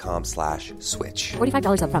mintmobile.com/switch.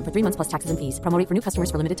 $45 up front for 3 months plus taxes and fees. Promo rate for new customers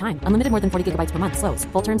for limited time. Unlimited more than 40 gigabytes per month. Slows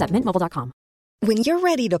full terms at mintmobile.com. When you're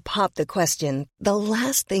ready to pop the question, the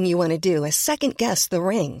last thing you want to do is second-guess the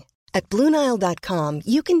ring. At BlueNile.com,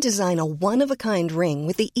 you can design a one-of-a-kind ring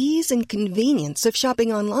with the ease and convenience of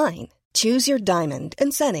shopping online. Choose your diamond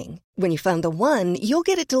and setting. When you find the one, you'll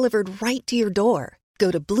get it delivered right to your door.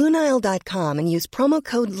 Go to BlueNile.com and use promo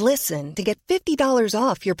code LISTEN to get $50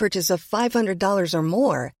 off your purchase of $500 or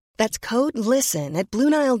more. That's code LISTEN at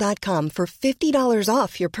BlueNile.com for $50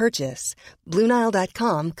 off your purchase.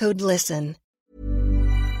 BlueNile.com, code LISTEN.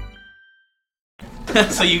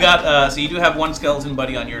 So you do have one skeleton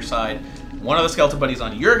buddy on your side. One of the skeleton buddies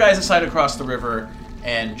on your guys' side across the river,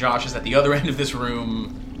 and Josh is at the other end of this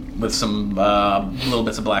room with some little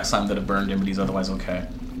bits of black slime that have burned him, but he's otherwise okay.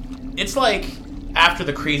 It's like after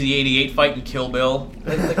the crazy 88 fight in Kill Bill.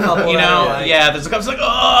 The couple there's a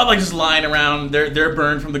couple just lying around. They're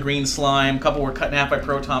burned from the green slime. A couple were cut in half by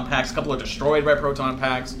proton packs. A couple are destroyed by proton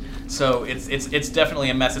packs. So it's definitely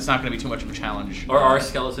a mess. It's not going to be too much of a challenge. Are our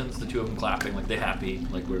skeletons, the 2 of them, clapping? Like, they happy?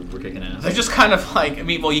 Like, we're kicking ass? They're just kind of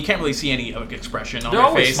you can't really see any expression on They're their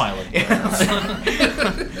always face. Smiling.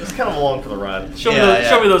 Just kind of along for the ride. Show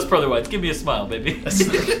me those pearly whites. Give me a smile, baby.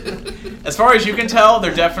 As far as you can tell,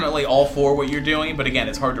 they're definitely all for what you're doing, but again,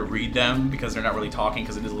 it's hard to read them because they're not really talking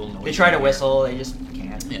because it is a little noisy. They try to whistle, they just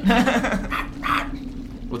can't. Yeah.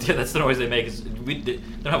 Well, yeah, that's the noise they make. They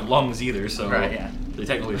don't have lungs either, so right, yeah. They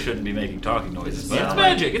technically shouldn't be making talking noises. But Yeah, it's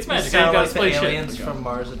magic. It's magic. I Sound gotta like the play aliens shit. from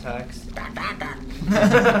Mars Attacks.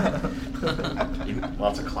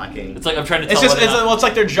 Lots of clacking. It's like I'm trying to tell. It's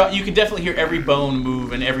like their jaw. You can definitely hear every bone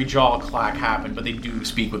move and every jaw clack happen, but they do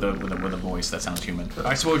speak with a voice that sounds human. All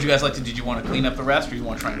right, so what would you guys like to? Did you want to clean up the rest, or do you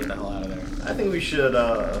want to try and get the hell out of there? I think we should.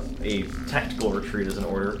 A tactical retreat is in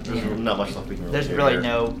order. There's not much left we can really There's do really here.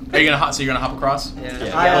 no. Are you gonna hop? So you're gonna hop across?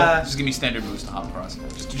 Yeah. Just give me standard moves to hop across,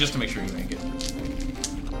 just to make sure you make it.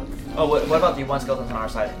 Oh, what about the one skeleton on our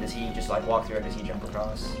side? Does he just walk through, or does he jump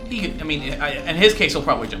across? He could. I mean, in his case, he'll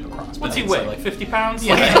probably jump across. What's he weigh? Like 50 pounds?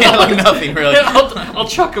 Yeah, like nothing really. I'll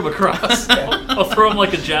chuck him across. I'll throw him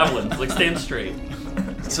like a javelin. Like stand straight.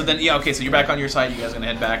 So then, okay. So you're back on your side. You guys are gonna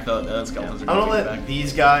head back. The skeletons are I'm gonna gonna take let back.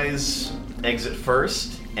 these guys exit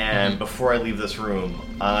first, and before I leave this room,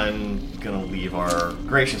 I'm gonna leave our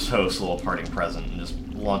gracious host a little parting present and just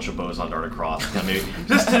launch a boson dart across, maybe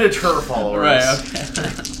just to deter followers. Right.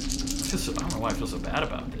 Okay. I don't know why I feel so bad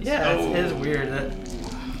about this. Yeah, Oh. it is weird.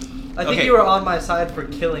 I think you were on my side for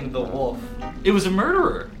killing the wolf. It was a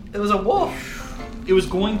murderer. It was a wolf. It was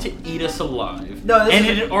going to eat us alive. No, and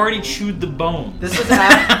it had already chewed the bone. This is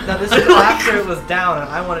after it was down, and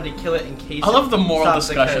I wanted to kill it in case. I love the moral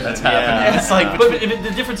discussion that's happening. Yeah. It's like, but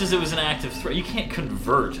the difference is it was an active threat. You can't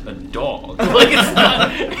convert a dog. Like it's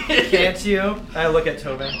not. Can't you? I look at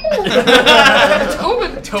Tobin.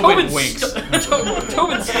 Tobin winks.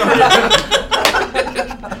 Tobin started.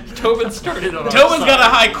 Tobin started on our Tobin's side. got a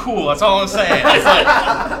high cool. That's all I'm saying. It's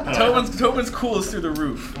like, Tobin's cool is through the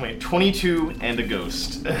roof. Wait, 22 and a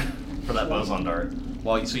ghost for that boson dart.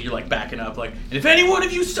 Well, so you're like backing up, like, and if any one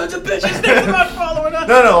of you sons of bitches think about following us,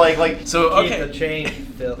 No, like. So Keep okay, the chain,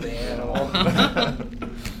 filthy animal.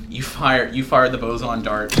 you fire the boson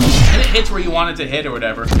dart, and it hits where you want it to hit or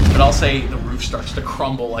whatever. But I'll say the roof starts to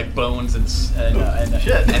crumble like bones and stone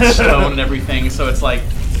and everything. So it's like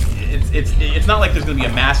it's not like there's gonna be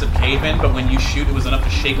a massive cave in, but when you shoot, it was enough to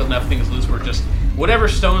shake enough things loose where just whatever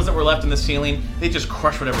stones that were left in the ceiling, they just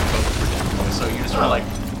crush whatever foes were doing. So you're just sort of like,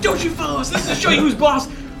 don't you foes! This is to show you who's boss.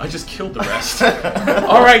 I just killed the rest.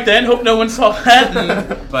 All right then. Hope no one saw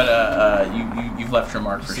that. But you've left your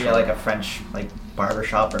mark for sure. Yeah, like a French barber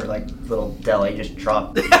shop or like little deli, just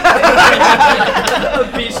drop. A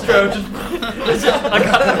bistro. You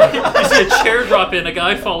see a chair drop in, a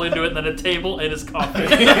guy fall into it, and then a table and his coffee.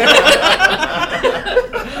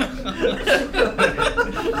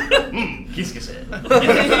 Qu'est-ce que c'est?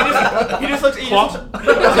 He just looks.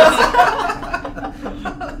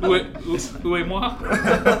 Où est moi?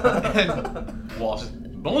 And Walsh just,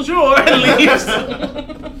 bonjour, and leaves.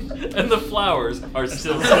 And the flowers are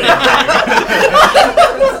still staying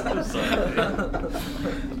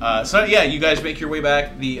there. So yeah, you guys make your way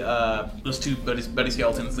back. Those two buddy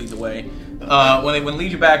skeletons lead the way. When they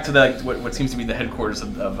lead you back to what seems to be the headquarters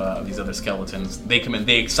of these other skeletons, they come in.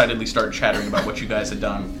 They excitedly start chattering about what you guys had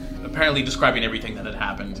done, apparently describing everything that had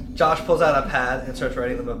happened. Josh pulls out a pad and starts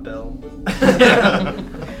writing them a bill.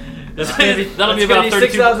 That'll be about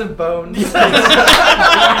 6,000 bones. Beat me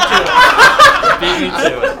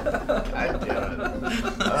to it.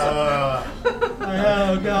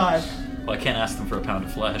 Oh God. Well, I can't ask them for a pound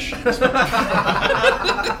of flesh.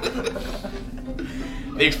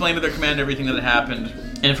 They explain to their commander everything that had happened,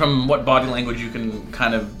 and from what body language you can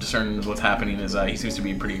kind of discern what's happening is he seems to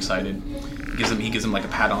be pretty excited. He gives him like a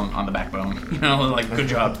pat on the backbone, like good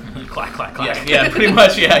job, Clack, clack, clack. yeah, pretty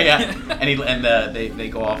much, yeah. And they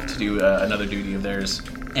go off to do another duty of theirs,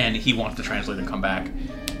 and he wants the translator to come back.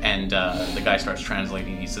 And the guy starts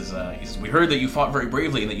translating. He says, "We heard that you fought very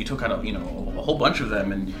bravely and that you took out a whole bunch of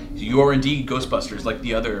them, and you are indeed Ghostbusters, like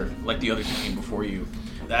the others who came before you."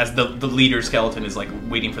 As the leader skeleton is like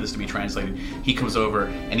waiting for this to be translated, he comes over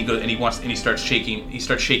and he starts shaking. He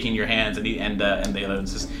starts shaking your hands, and the other one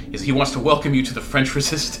says, he wants to welcome you to the French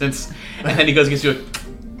Resistance. And then he gives you a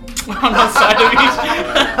on one side of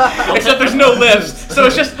each, except there's no lips, so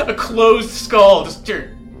it's just a closed skull. Just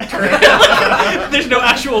there's no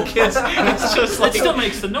actual kiss. It's just like it still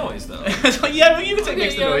makes the noise though. It's like, yeah, well, you can say it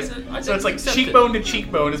makes the noise. So it's like accept cheekbone to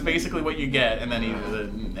cheekbone is basically what you get, and then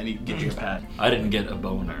he gives you a pat. I didn't get a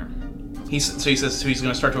boner. He says he's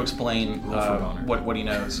going to start to explain what he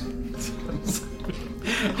knows.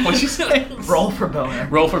 What'd you say? Roll for boner.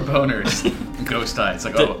 Roll for boners. Ghost eye. It's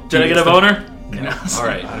like, did I get a boner? No. All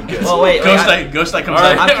right, I'm good. Well, wait. Ghost eye comes All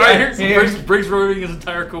right, up. all right. Briggs ruining his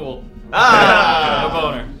entire cool. No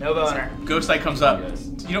boner. No boner. Ghost eye comes up.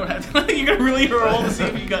 You don't have to, you're gonna really roll to see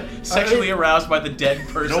if you got sexually aroused by the dead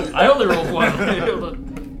person. Nope. I only rolled one.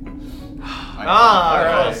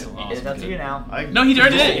 Alright. It's up to you now. No, he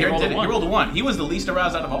already did. He rolled a He one. rolled a 1. He was the least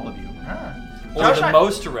aroused out of all of you. Or the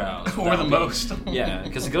most aroused. Or the most. Yeah,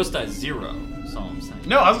 because the ghost die is 0. That's all I'm saying.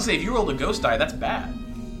 No, I was gonna say if you rolled a ghost die, that's bad.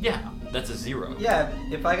 Yeah, that's a 0. Yeah,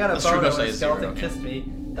 if I got a That's true, boner Ghost when Eye a is skeleton 0. kissed me,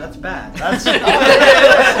 that's bad. That's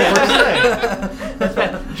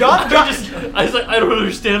John I was like, I don't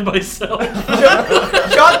understand myself.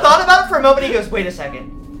 John thought about it for a moment. He goes, "Wait a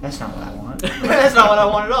second. That's not what I want. That's not what I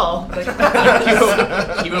want at all."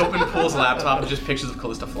 You open Paul's laptop and just pictures of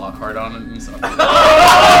Callista Flockhart on it and stuff.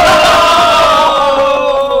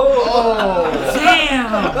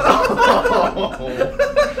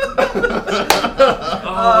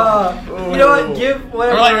 You know what? Give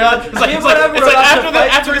whatever.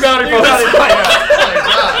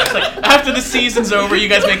 After the season's over, you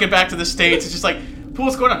guys make it back to the States. It's just like,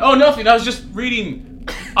 what's going on? Oh, nothing. I was just reading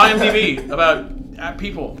IMDb about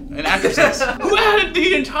people and actresses. Who added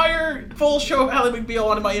the entire full show of Ally McBeal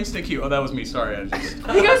onto my Instant Queue? Oh, that was me. Sorry. You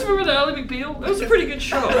guys remember the Ally McBeal? It was a pretty good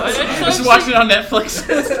show. I just watched it on Netflix.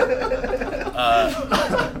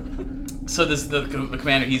 So the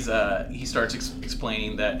commander he starts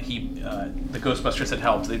explaining that the Ghostbusters had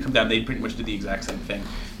helped. They come down. They pretty much did the exact same thing.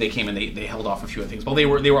 They came and they held off a few other things. Well, they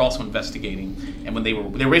were also investigating, and when they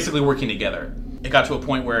were basically working together. It got to a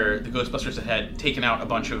point where the Ghostbusters had taken out a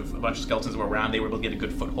bunch of skeletons that were around. They were able to get a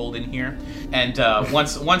good foothold in here, and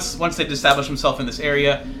once they'd established themselves in this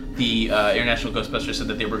area, the International Ghostbusters said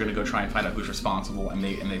that they were going to go try and find out who's responsible, and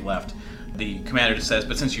they left. The commander just says,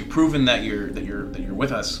 "But since you've proven that you're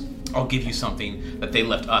with us, I'll give you something that they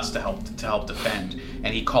left us to help defend."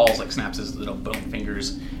 And he calls, like, snaps his little bone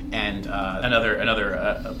fingers, and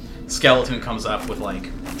another skeleton comes up with, like,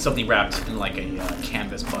 something wrapped in, like, a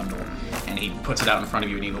canvas bundle, and he puts it out in front of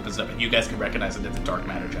you, and he opens it up, and you guys can recognize it as a dark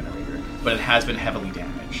matter generator, but it has been heavily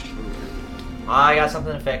damaged. I got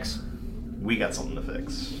something to fix. We got something to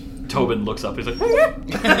fix. Tobin looks up. He's like,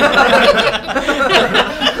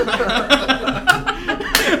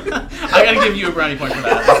 I gotta give you a brownie point for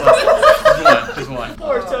that. Just one.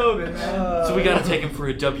 Poor Tobin, man. so we gotta take him for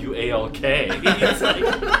a WALK. He's like,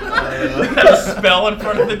 Got a spell in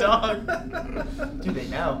front of the dog. Dude, they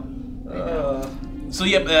know. So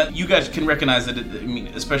yeah, you guys can recognize that.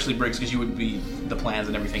 Especially Briggs, because you would be the plans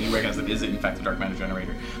and everything. You recognize that it is in fact a dark matter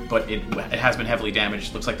generator, but it has been heavily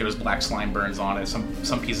damaged. Looks like there was black slime burns on it.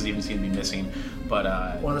 Some pieces even seem to be missing. But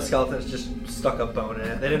one of the skeletons just stuck a bone in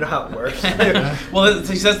it. They didn't know how it works. Well,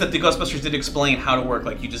 he says that the Ghostbusters did explain how to work.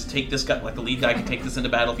 Like, you just take this guy, like the lead guy can take this into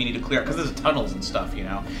battle if you need to clear it, because there's tunnels and stuff,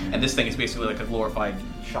 And this thing is basically like a glorified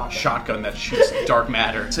shotgun that shoots dark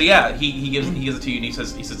matter. So yeah, he gives it to you, and he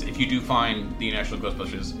says if you do find the International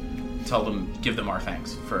Ghostbusters, give them our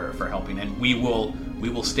thanks for helping, and we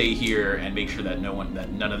will stay here and make sure that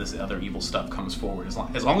none of this other evil stuff comes forward. As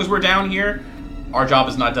long as we're down here, our job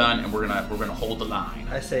is not done, and we're gonna hold the line.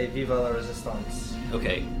 I say, Viva la Resistance.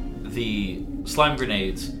 okay, the slime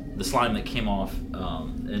grenades, the slime that came off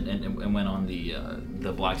and went on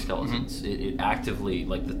the black skeletons, it actively,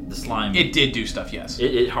 like the slime. It did do stuff, yes.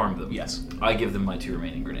 It harmed them. Yes. I give them my 2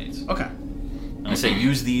 remaining grenades. Okay. And I say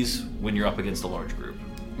use these when you're up against a large group.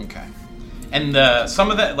 Okay. And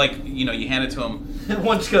some of that, like, you hand it to him.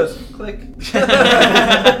 One just goes, click.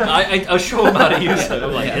 I show them how to use it.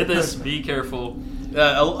 I'm like, hit this, be careful.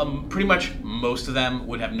 Pretty much most of them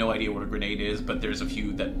would have no idea what a grenade is, but there's a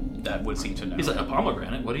few that would seem to know. He's like, a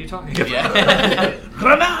pomegranate? What are you talking about? Yeah.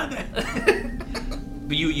 Grenade!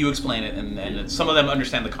 But you explain it, and some of them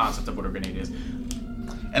understand the concept of what a grenade is.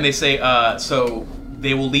 And they say, so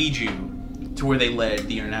they will lead you to where they led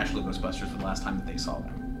the International Ghostbusters the last time that they saw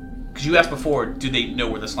them. Because you asked before, do they know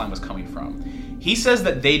where the slime was coming from? He says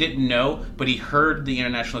that they didn't know, but he heard the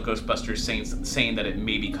International Ghostbusters saying that it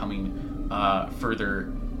may be coming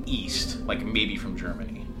further east, like maybe from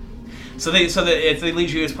Germany. So if they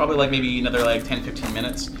lead you, it's probably like maybe another like 10-15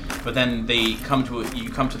 minutes. But then you come to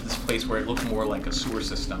this place where it looks more like a sewer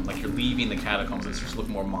system. Like, you're leaving the catacombs, it's just look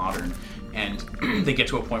more modern. And they get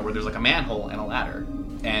to a point where there's like a manhole and a ladder,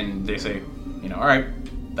 and they say, all right,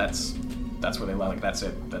 that's where they like, that's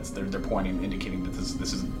it. They're pointing, indicating that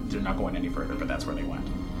this is they're not going any further, but that's where they went.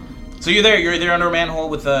 So you're there under a manhole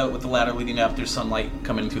with the ladder leading up. There's sunlight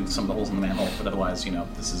coming through some of the holes in the manhole, but otherwise,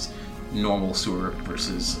 this is normal sewer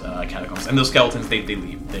versus catacombs. And those skeletons, they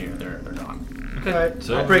leave. They're gone. Okay. All right.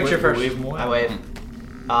 So Briggs, you're first. I wave.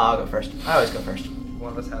 I'll go first. I always go first.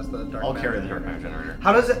 One of us has the dark I'll matter carry the dark matter generator.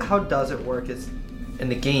 How does it work? Is in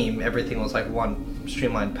the game everything was like one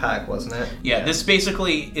streamlined pack, wasn't it? Yeah. This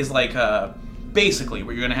basically is like basically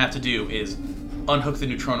what you're gonna have to do is unhook the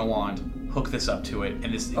neutrona wand, hook this up to it,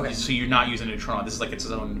 and this. Okay. So you're not using a neutrona. This is like its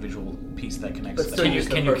own individual piece that connects. But can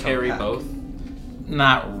you carry pack. both?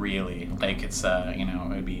 Not really. Like, it's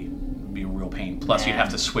it'd be a real pain. Plus, you'd have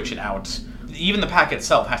to switch it out. Even the pack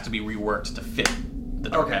itself has to be reworked to fit the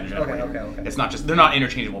dark matter generator. Okay. It's not just, they're not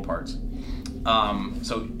interchangeable parts.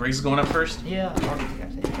 So Briggs is going up first. Yeah.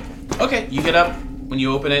 Okay, you get up. When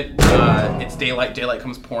you open it, it's daylight. Daylight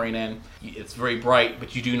comes pouring in. It's very bright,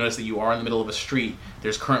 but you do notice that you are in the middle of a street.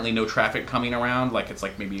 There's currently no traffic coming around, like it's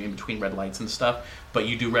like maybe in between red lights and stuff. But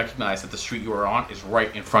you do recognize that the street you are on is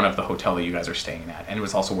right in front of the hotel that you guys are staying at, and it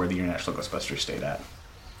was also where the International Ghostbusters stayed at.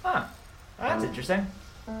 Huh. That's interesting.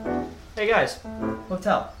 Hey guys,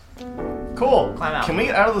 hotel. Cool. Climb out. Can we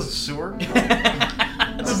get out of the sewer?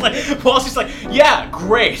 It's just like, Paul's just like, yeah,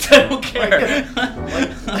 great. I don't care.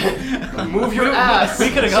 Move your ass. We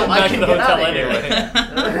could have gone back to the hotel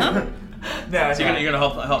anyway. No, so you're gonna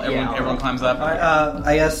help everyone climbs up.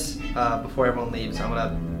 I guess before everyone leaves, I'm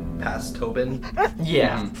gonna pass Tobin.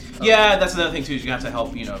 Yeah. Yeah, that's another thing too. Is you have to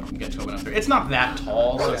help, get Tobin up there. It's not that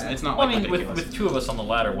tall, so it's not. Well, like I mean, ridiculous. with 2 of us on the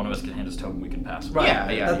ladder, one of us can hand us Tobin. We can pass. Right.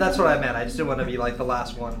 Yeah. That's what I meant. I just didn't want to be like the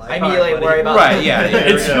last one. Like, I immediately worry about. Right. Yeah.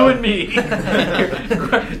 It's you and me.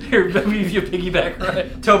 Here, let me give you a piggyback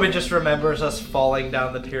ride. Tobin just remembers us falling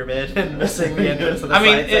down the pyramid and missing the entrance of the I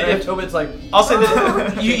mean, if Tobin's like, I'll say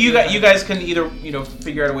that you guys can either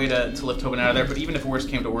figure out a way to lift Tobin out of there, but even if worst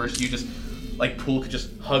came to worst, you just. Like, Poole could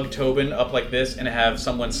just hug Tobin up like this and have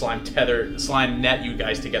someone slime net you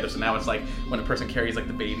guys together. So now it's like when a person carries like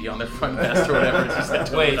the baby on their front vest or whatever. It's just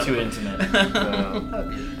like way too intimate.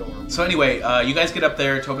 that'd be adorable. So anyway, you guys get up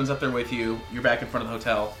there. Tobin's up there with you. You're back in front of the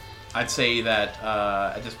hotel. I'd say that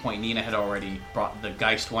at this point, Nina had already brought the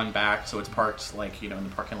Geist one back, so it's parked in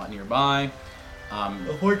the parking lot nearby.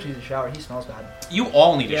 Horch needs a shower. He smells bad. You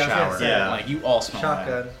all need a shower. Yeah. You all smell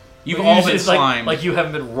Shotgun. bad. You've all been slime. Like you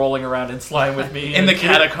haven't been rolling around in slime with me in the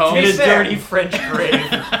catacombs. In a dirty French grave.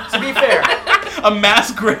 To be fair, a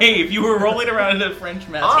mass grave. You were rolling around in a French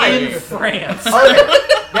mass grave in France.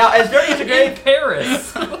 Now, as dirty as a grave, in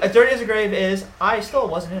Paris. As dirty as a grave is, I still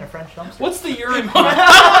wasn't in a French dumpster. What's the urine?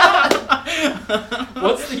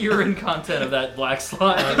 What's the urine content of that black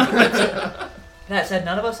slime? That said,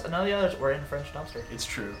 none of the others were in a French dumpster. It's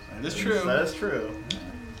true. That is true. That is true.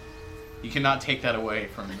 You cannot take that away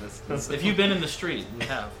from this. If you've been in the street, you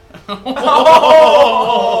have.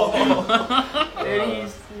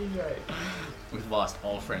 He's right. We've lost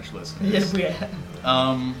all French listeners. Yes, we have.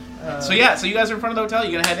 So you guys are in front of the hotel.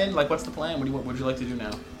 You gonna head in? Like, what's the plan? What would you like to do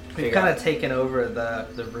now? We've kind of taken over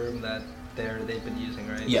the room that they've been using,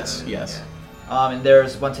 right? Yes. So, yes. Yeah. And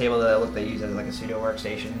there's one table that they use as like a pseudo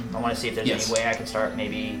workstation. I want to see if there's Yes. any way I can start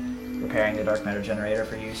maybe repairing the dark matter generator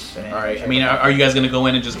for use. All right. I mean, are you guys gonna go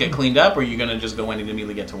in and just get cleaned up, or are you gonna just go in and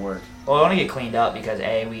immediately get to work? Well, I want to get cleaned up because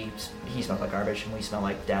he smells like garbage and we smell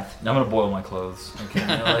like death. I'm gonna boil my clothes. Okay.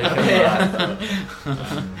 I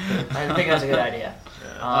think that's a good idea.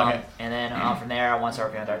 Okay. And then from there, I want to start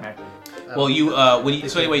working on dark matter. Well, you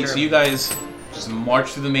guys just march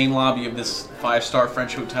through the main lobby of this 5-star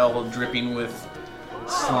French hotel, dripping with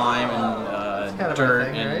slime and dirt,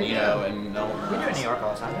 thing, and right? and We do it in New York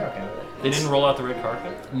all the time. They're okay with it. They didn't roll out the red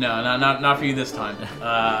carpet? No, not for you this time.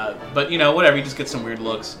 But whatever. You just get some weird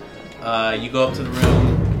looks. You go up to the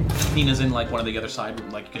room. Nina's in like one of the other side,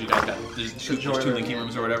 like because you guys got there's 2 linking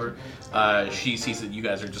rooms or whatever. She sees that you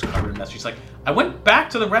guys are just covered in mess. She's like, I went back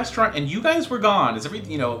to the restaurant and you guys were gone. Is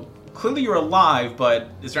everything clearly you're alive,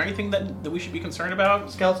 but is there anything that we should be concerned about?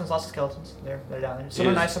 Skeletons, lots of skeletons. They're down there. Some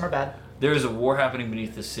are nice, some are bad. There is a war happening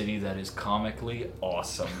beneath the city that is comically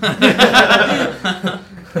awesome.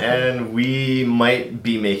 And we might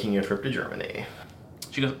be making a trip to Germany.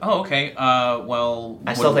 She goes, oh, okay. Well...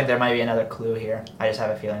 I still think there might be another clue here. I just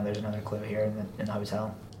have a feeling there's another clue here in the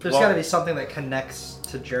hotel. There's got to be something that connects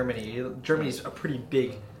to Germany. Germany's a pretty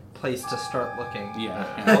big place to start looking. Yeah.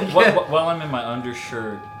 While I'm in my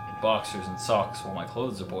undershirt, boxers, and socks while my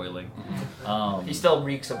clothes are boiling... he still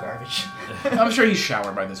reeks of garbage. I'm sure he's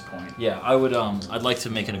showered by this point. Yeah, I would... I'd like to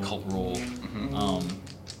make an occult roll.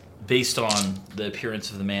 Based on the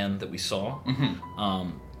appearance of the man that we saw.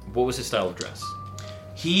 What was his style of dress?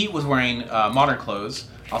 He was wearing modern clothes.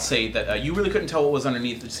 I'll say that you really couldn't tell what was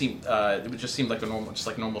underneath. It just seemed like a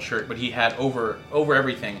normal shirt. But he had over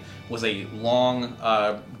everything was a long,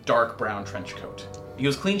 dark brown trench coat. He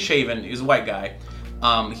was clean shaven. He was a white guy.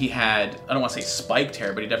 He had, I don't want to say spiked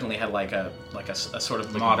hair, but he definitely had like a sort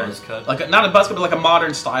of modern, a buzz cut? not a buzz cut, but like a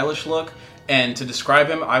modern, stylish look. And to describe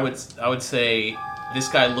him, I would say this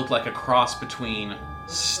guy looked like a cross between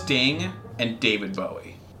Sting and David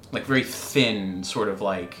Bowie. Like very thin, sort of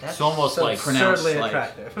like. It's almost like pronounced. Certainly like,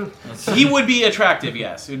 attractive. he would be attractive,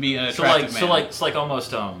 yes. It would be an attractive man. It's like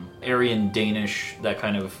almost Aryan Danish, that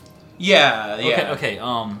kind of. Yeah. Okay.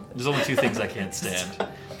 There's only 2 things I can't stand: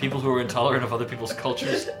 people who are intolerant of other people's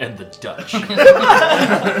cultures and the Dutch.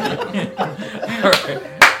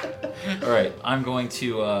 All right. I'm going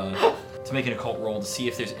to make an occult roll to see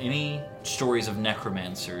if there's any stories of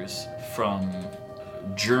necromancers from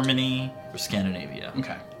Germany or Scandinavia.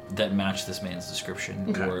 Okay. That match this man's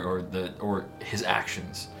description, or his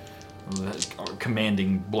actions,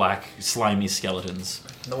 commanding black slimy skeletons.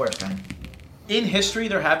 The worst kind. In history,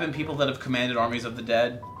 there have been people that have commanded armies of the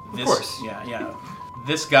dead. Of course. Yeah.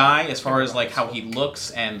 This guy, as far as like how he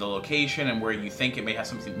looks and the location and where you think it may have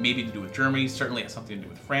something maybe to do with Germany, certainly has something to do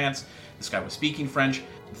with France. This guy was speaking French.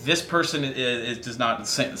 This person does not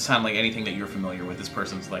sound like anything that you're familiar with. This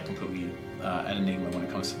person's like completely an enigma when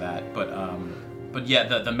it comes to that. But yeah,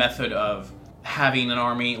 the method of having an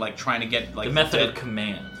army, like trying to get like the method of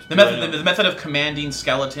command. The method of commanding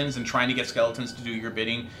skeletons and trying to get skeletons to do your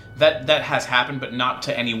bidding, that has happened, but not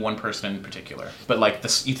to any one person in particular. But like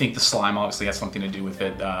this, you think the slime obviously has something to do with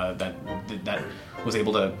it. That was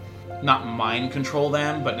able to not mind control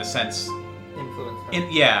them, but in a sense Influence them.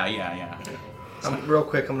 Yeah. Real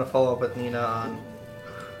quick, I'm going to follow up with Nina on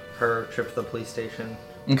her trip to the police station.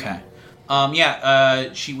 Okay.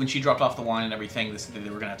 When she dropped off the wine and everything, they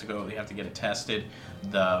were gonna have to go. They have to get it tested.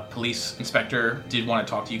 The police inspector did want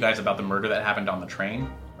to talk to you guys about the murder that happened on the train.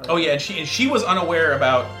 Oh yeah, and she was unaware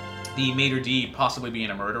about the maitre d' possibly being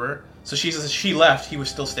a murderer. So she says she left. He was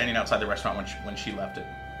still standing outside the restaurant when she left it.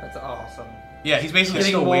 That's awesome. Yeah, he's basically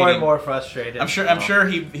getting still more waiting. and more frustrated. I'm sure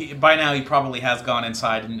he by now he probably has gone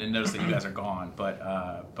inside and noticed that you guys are gone. But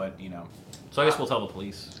you know. So I guess we'll tell the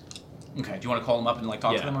police. Okay. Do you want to call them up and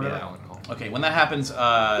talk to them or whatever? Yeah, I want to call them. Okay. When that happens,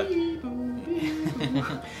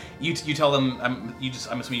 you tell them. I'm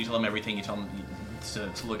assuming you tell them everything. You tell them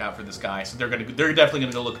to look out for this guy. So they're definitely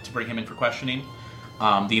gonna go look to bring him in for questioning.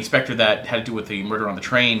 The inspector that had to do with the murder on the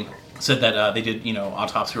train said that they did,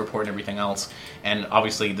 autopsy report and everything else, and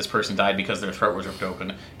obviously this person died because their throat was ripped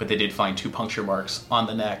open, but they did find 2 puncture marks on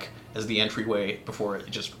the neck as the entryway before it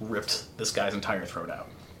just ripped this guy's entire throat out.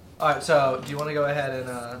 Alright, so do you want to go ahead and...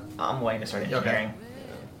 I'm waiting to start engineering.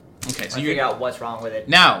 Okay, so you figure out what's wrong with it.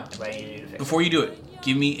 Now, what I need to do to fix before you do it,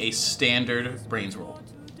 give me a standard brains roll.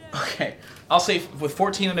 Okay. I'll say with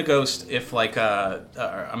 14 and a ghost, if I'm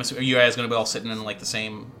assuming, are you guys going to be all sitting in the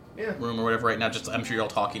same room or whatever right now? Just I'm sure you're all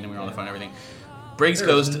talking and we're on the phone and everything. Briggs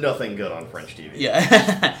goes to... nothing good on French TV.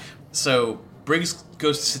 Yeah. So Briggs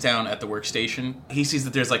goes to sit down at the workstation. He sees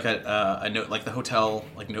that there's a note, like the hotel,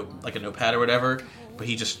 a notepad or whatever, but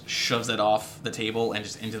he just shoves it off the table and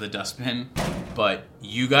just into the dustbin. But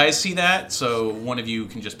you guys see that, so one of you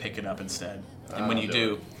can just pick it up instead. And when you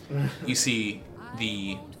do, you see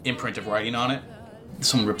the imprint of writing on it.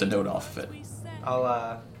 Someone ripped a note off of it.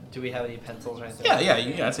 I'll, do we have any pencils or anything?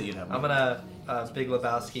 Yeah, I'd say you'd have them. I'm gonna, Big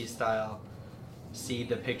Lebowski style, see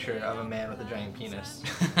the picture of a man with a giant penis.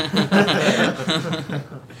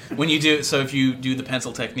 When you do, so if you do the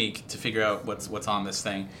pencil technique to figure out what's on this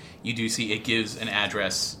thing, you do see it gives an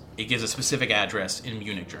address. It gives a specific address in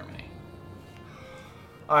Munich, Germany.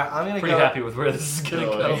 Alright, I'm gonna Pretty happy with where this is gonna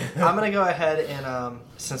go. I'm gonna go ahead and,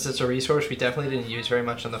 since it's a resource we definitely didn't use very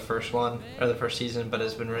much in the first one, or the first season, but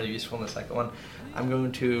it's been really useful in the second one, I'm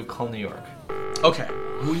going to call New York. Okay.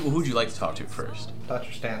 Who'd you like to talk to first?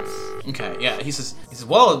 Dr. Stantz. Okay, yeah, he says,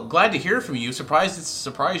 well, glad to hear from you.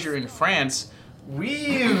 Surprised you're in France.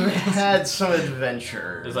 We've had some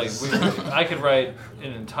adventures. It's I could write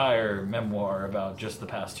an entire memoir about just the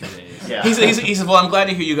past 2 days. Yeah. He says, well, I'm glad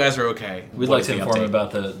to hear you guys are okay. We'd like to inform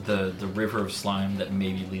about the river of slime that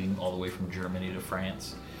may be leading all the way from Germany to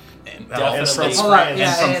France. And definitely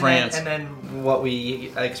from France. And then what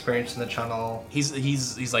we experienced in the channel. He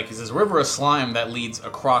says, river of slime that leads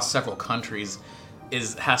across several countries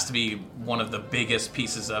has to be one of the biggest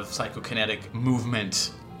pieces of psychokinetic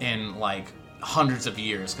movement in hundreds of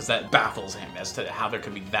years, because that baffles him as to how there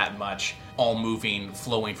could be that much all moving,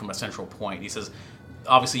 flowing from a central point. He says,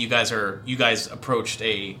 obviously you guys approached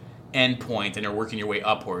a end point and are working your way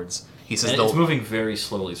upwards. He says it's moving very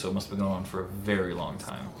slowly, so it must have been going on for a very long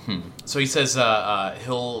time. So he says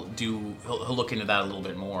he'll look into that a little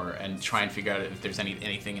bit more and try and figure out if there's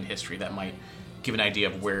anything in history that might give an idea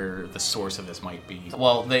of where the source of this might be.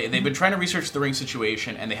 Well, they've been trying to research the ring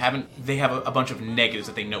situation, and they have a bunch of negatives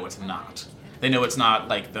that they know it's not. They know it's not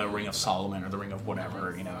like the Ring of Solomon or the Ring of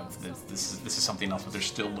whatever. This is something else, but they're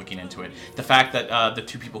still looking into it. The fact that the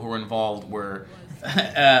 2 people who were involved were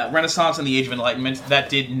Renaissance and the Age of Enlightenment, that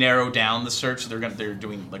did narrow down the search. So they're gonna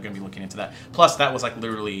be looking into that. Plus, that was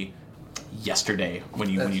literally yesterday when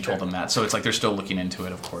you told them that. So it's they're still looking into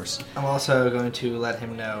it, of course. I'm also going to let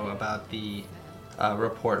him know about the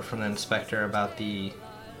report from the inspector about the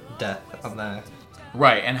death of the...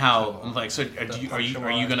 Right, and how so are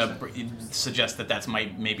you gonna suggest that that's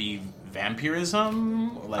maybe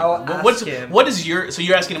vampirism? What is your... So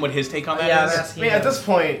you're asking him what his take on that is? I'm asking him. At this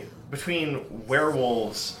point, between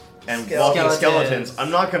werewolves and walking skeletons,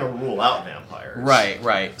 I'm not going to rule out vampires.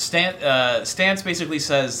 Right. Stantz basically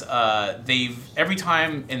says every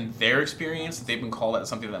time in their experience that they've been called out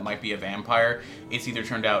something that might be a vampire, it's either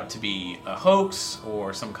turned out to be a hoax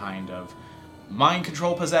or some kind of mind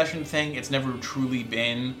control possession thing. It's never truly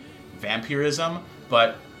been vampirism,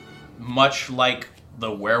 but much like the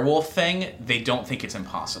werewolf thing, they don't think it's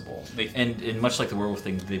impossible. And much like the werewolf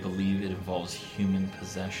thing, they believe it involves human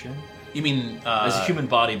possession. You mean... has a human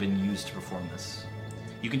body been used to perform this?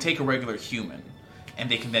 You can take a regular human, and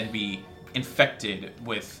they can then be infected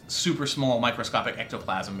with super small microscopic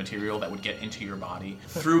ectoplasm material that would get into your body.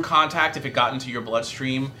 Through contact, if it got into your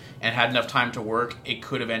bloodstream and had enough time to work, it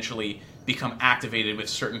could eventually become activated if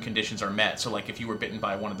certain conditions are met. So if you were bitten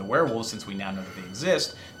by one of the werewolves, since we now know that they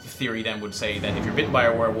exist, the theory then would say that if you're bitten by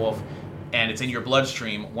a werewolf and it's in your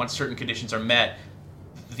bloodstream, once certain conditions are met,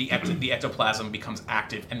 the ectoplasm becomes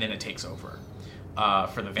active and then it takes over.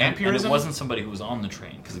 For the vampirism... And it wasn't somebody who was on the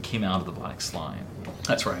train, because it came out of the black slime.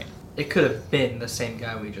 That's right. It could have been the same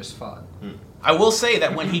guy we just fought. I will say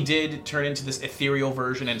that when he did turn into this ethereal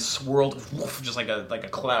version and swirled, just like a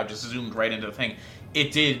cloud, just zoomed right into the thing,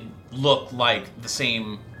 it did look like the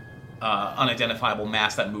same unidentifiable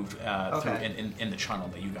mass that moved through in the tunnel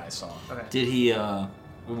that you guys saw. Okay. Did he,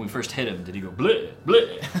 when we first hit him, did he go bleh,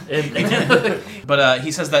 bleh? But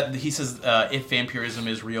he says if vampirism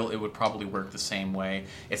is real, it would probably work the same way.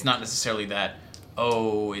 It's not necessarily that,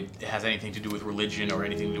 it has anything to do with religion or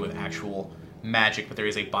anything to do with actual magic, but there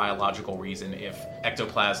is a biological reason. If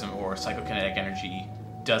ectoplasm or psychokinetic energy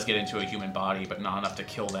does get into a human body, but not enough to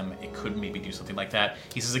kill them, it could maybe do something like that.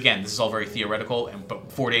 He says, again, this is all very theoretical,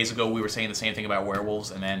 but 4 days ago we were saying the same thing about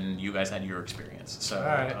werewolves, and then you guys had your experience. So, all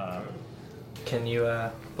right. Can you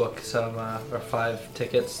book some or 5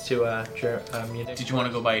 tickets to Munich? Did you want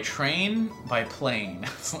to go by train, by plane,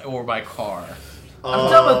 or by car?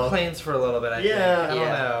 I'm done with planes for a little bit, I think. I don't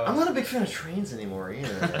know. I'm not a big fan of trains anymore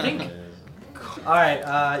either. I think... Alright,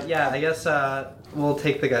 I guess we'll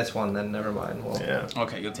take the guys one then, never mind.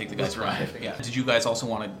 Okay, you'll take the guys one. Yeah. Did you guys also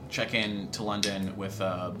want to check in to London with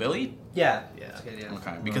Billy? Yeah. That's good, yeah.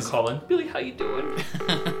 Okay, because calling Billy, how you doing?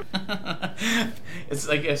 It's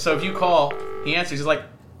like, so if you call, he answers, he's like,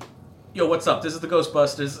 yo, what's up? This is the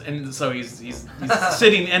Ghostbusters, and so he's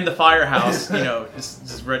sitting in the firehouse,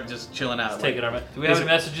 just chilling out. Taking our... Do we have any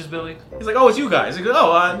messages, Billy? He's like, it's you guys. He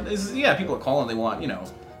goes, people are calling, they want,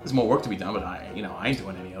 there's more work to be done, but I ain't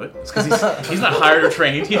doing any of it. It's because he's not hired or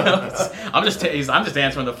trained, I'm just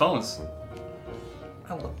answering the phones.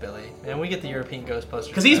 I love Billy. Man, we get the European Ghostbusters.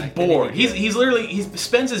 Because he's bored. He's literally, he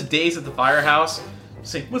spends his days at the firehouse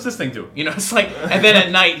saying, what's this thing do? It's like, and then at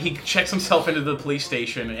night he checks himself into the police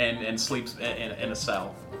station and sleeps in a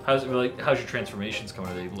cell. How's your transformations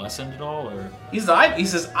coming? Are they lessened at all, or? He says,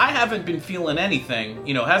 I haven't been feeling anything.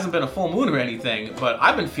 It hasn't been a full moon or anything, but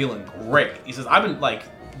I've been feeling great. He says, I've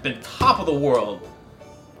been top of the world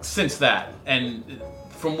since that. And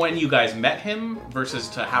from when you guys met him versus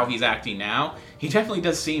to how he's acting now, he definitely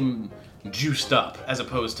does seem juiced up as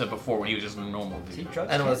opposed to before when he was just a normal dude. See,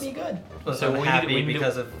 drugs can be good. Was unhappy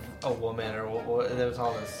because of a woman or there was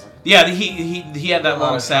all this. Yeah, he had that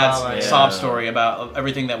long sad sob story about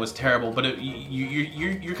everything that was terrible. But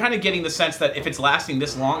you're kind of getting the sense that if it's lasting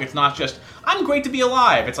this long, it's not just I'm great to be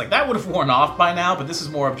alive. It's like that would have worn off by now. But this is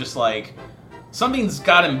more of just like something's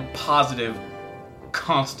got him positive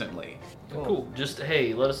constantly. Cool. Just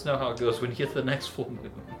hey, let us know how it goes when you get to the next full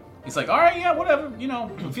moon. He's like, all right, yeah, whatever.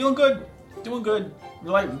 I'm feeling good, doing good.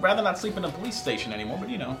 Rather not sleep in a police station anymore, but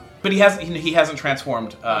But he hasn't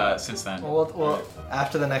transformed since then. Well,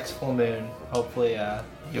 after the next full moon, hopefully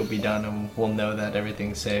you'll be done and we'll know that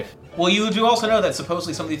everything's safe. Well, you do also know that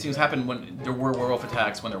supposedly some of these things happened when there were werewolf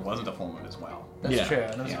attacks when there wasn't a full moon as well. That's true.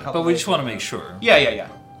 But we just want to make sure. Yeah.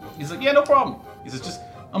 He's like, yeah, no problem. He says,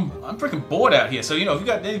 I'm freaking bored out here, so if you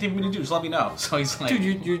got anything for me to do, just let me know. So he's like,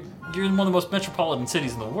 dude, you're in one of the most metropolitan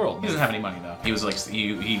cities in the world. He doesn't have any money though. He was like,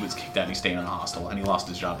 he was kicked out. He's staying in a hostel, and he lost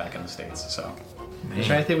his job back in the States. So, is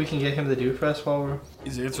there anything we can get him to do for us while we're?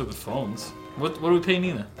 He's answering the phones. What do we pay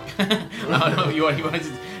Nina? I don't know. You want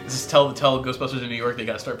to just tell Ghostbusters in New York they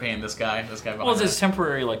got to start paying this guy. Well, it's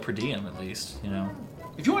temporary, per diem at least,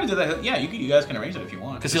 If you want to do that, yeah, you guys can arrange it if you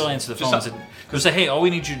want. Because he'll answer the phones and he'll say, hey, all we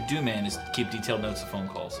need you to do, man, is keep detailed notes of phone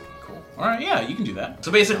calls. Cool. All right, yeah, you can do that.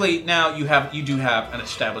 So basically, now you do have an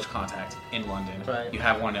established contact in London. Right. You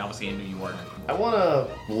have one, obviously, in New York. I want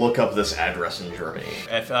to look up this address in Germany.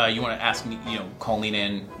 If you want to ask me, Colleen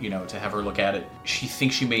in, to have her look at it, she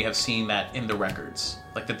thinks she may have seen that in the records.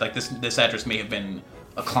 This address may have been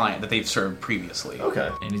a client that they've served previously.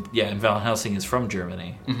 Okay. And Van Helsing is from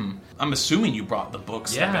Germany. Mm-hmm. I'm assuming you brought the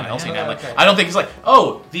books that Van Helsing had. Okay. I don't think it's like,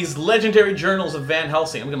 these legendary journals of Van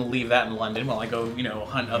Helsing. I'm going to leave that in London while I go,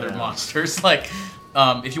 hunt other monsters.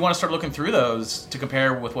 If you want to start looking through those to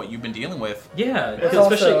compare with what you've been dealing with. Yeah,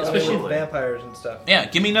 especially with vampires and stuff. Yeah,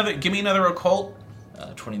 give me another occult.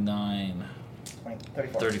 29.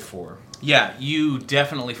 34. Yeah, you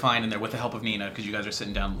definitely find in there, with the help of Nina, because you guys are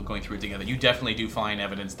sitting down going through it together, you definitely do find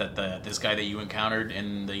evidence that this guy that you encountered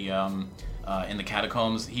in the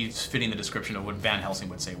catacombs, he's fitting the description of what Van Helsing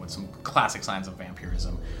would say, with some classic signs of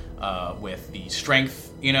vampirism, with the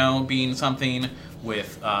strength, being something,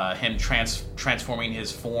 with him transforming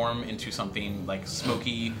his form into something like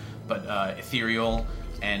smoky but ethereal,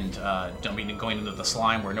 and going into the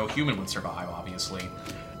slime where no human would survive, obviously.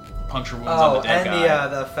 Puncture wounds on the dead guy.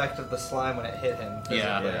 And the effect of the slime when it hit him.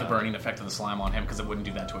 The burning effect of the slime on him, because it wouldn't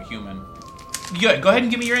do that to a human. Yeah, go ahead and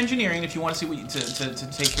give me your engineering if you want to see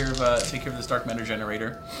to take care of this dark matter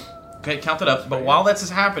generator. Okay, count it up. But while that's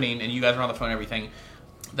happening, and you guys are on the phone and everything,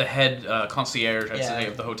 the head concierge, I'd say,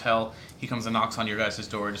 of the hotel, he comes and knocks on your guys'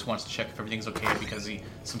 door, just wants to check if everything's okay, because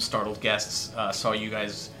some startled guests saw you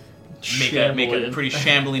guys make a pretty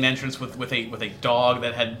shambling entrance with a dog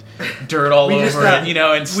that had dirt all over it, you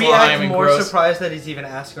know, and slime we act and more gross. surprised that he's even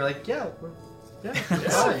asking. We're like, yeah,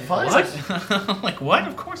 fine. What? I'm like, what?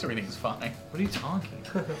 Of course everything's fine. What are you talking?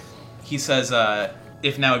 He says,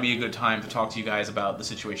 if now would be a good time to talk to you guys about the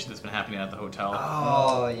situation that's been happening at the hotel.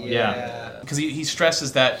 Oh, yeah. Because he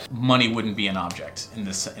stresses that money wouldn't be an object in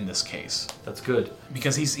this case. That's good.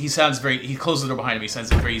 Because he closes the door behind him. He says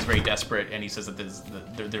he's very desperate, and he says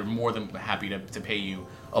that they're more than happy to pay you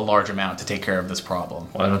a large amount to take care of this problem.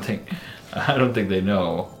 Well, I don't think they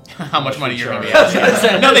know how much money you're going to be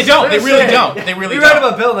asking. No, they don't. They really don't. They really you don't. write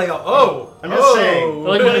him a bill, and they go, oh. I'm just saying.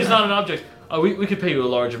 Like, money's not an object. Oh, we could pay you a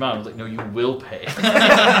large amount. I was like, no, you will pay.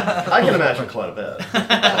 I can imagine quite a bit.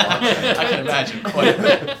 I can imagine quite a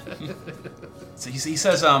bit. So he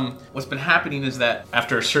says, what's been happening is that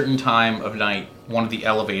after a certain time of night, one of the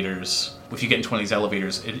elevators, if you get into one of these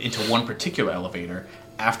elevators, into one particular elevator,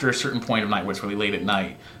 after a certain point of night where it's really late at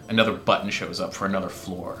night, another button shows up for another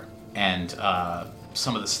floor. And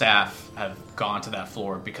some of the staff have gone to that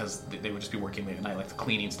floor because they would just be working late at night, like the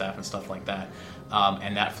cleaning staff and stuff like that.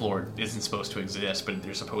 And that floor isn't supposed to exist, but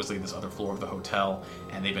there's supposedly this other floor of the hotel,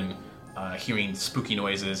 and they've been hearing spooky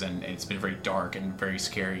noises, and it's been very dark and very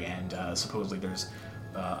scary, and supposedly there's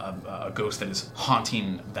a ghost that is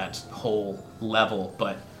haunting that whole level,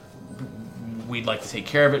 but we'd like to take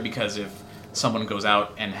care of it because if someone goes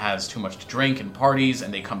out and has too much to drink and parties,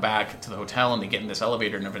 and they come back to the hotel and they get in this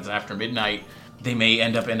elevator, and if it's after midnight, they may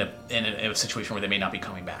end up in a situation where they may not be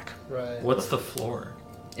coming back. Right. What's the floor?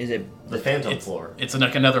 Is it the Phantom floor? It's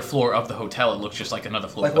like another floor of the hotel. It looks just like another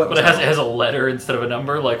floor. Like of the what? But hotel. it has a letter instead of a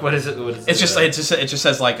number. Like, what is it? What is It just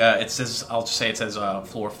says like it says. I'll just say it says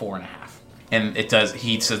floor 4.5, and it does.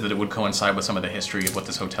 He says that it would coincide with some of the history of what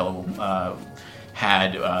this hotel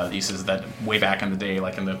had. He says that way back in the day,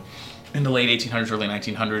 like in the late 1800s, early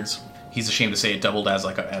 1900s, he's ashamed to say it doubled as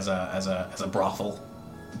a brothel,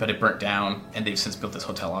 but it burnt down, and they've since built this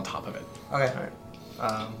hotel on top of it. Okay.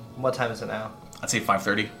 What time is it now? I'd say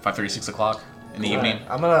 5:30, 6 o'clock in the evening.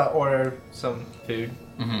 I'm gonna order some food,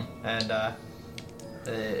 Mm-hmm. and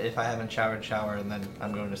if I haven't shower, and then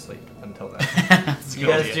I'm going to sleep until then. You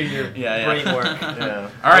guys do your great work. Yeah.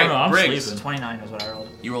 All right, I'm Briggs. sleeping. 29 is what I rolled.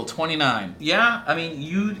 You rolled 29. Yeah, I mean,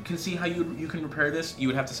 you can see how you can repair this. You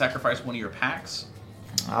would have to sacrifice one of your packs.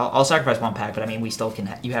 I'll sacrifice one pack, but I mean, we still can.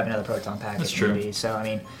 You have another proton pack. That's if true. need be. So I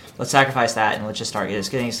mean, let's sacrifice that and let's just start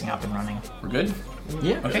getting this thing up and running. We're good?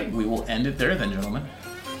 Yeah. Okay, we will end it there then, gentlemen.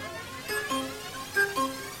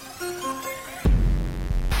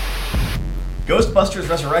 Ghostbusters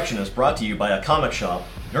Resurrection is brought to you by a comic shop,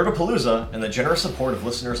 Nerdapalooza, and the generous support of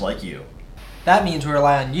listeners like you. That means we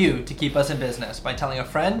rely on you to keep us in business by telling a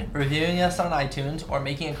friend, reviewing us on iTunes, or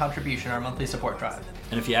making a contribution to our monthly support drive.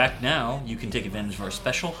 And if you act now, you can take advantage of our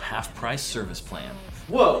special half-price service plan.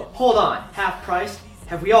 Whoa, hold on. Half price?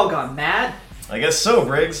 Have we all gone mad? I guess so,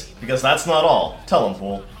 Briggs, because that's not all. Tell him,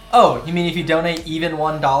 fool. Oh, you mean if you donate even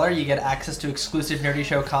 $1, you get access to exclusive Nerdy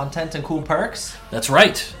Show content and cool perks? That's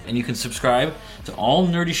right, and you can subscribe to all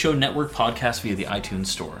Nerdy Show Network podcasts via the iTunes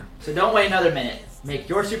Store. So don't wait another minute. Make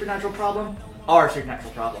your supernatural problem our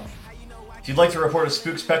supernatural problem. If you'd like to report a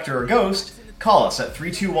spook, specter, or ghost, call us at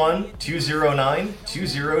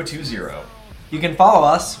 321-209-2020. You can follow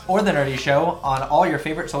us, or The Nerdy Show, on all your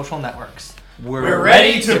favorite social networks. We're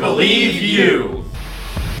ready to believe you!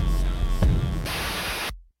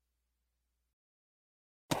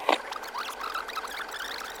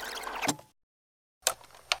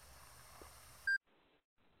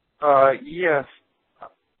 Yes.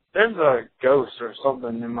 There's a ghost or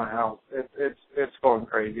something in my house. It's going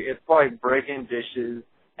crazy. It's like breaking dishes,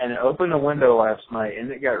 and it opened a window last night,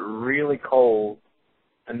 and it got really cold,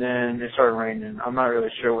 and then it started raining. I'm not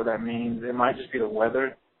really sure what that means. It might just be the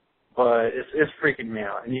weather, but it's freaking me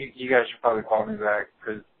out. And you guys should probably call me back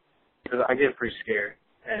because I get pretty scared,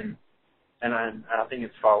 and I think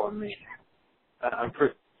it's following me.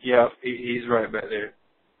 Yeah, he's right back there.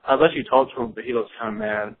 I'll let you talk to him, but he looks kind of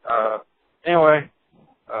mad. Anyway,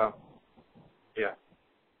 yeah.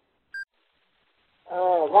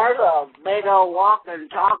 There's a big old walking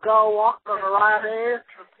taco walking right here.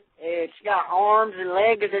 It's got arms and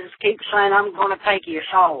legs and it just keeps saying, I'm going to take your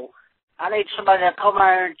soul. I need somebody to come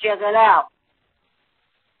here and check it out.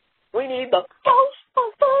 We need the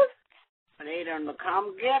Ghostbusters. I need them to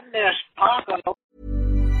come get this taco.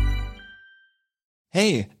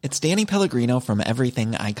 Hey, it's Danny Pellegrino from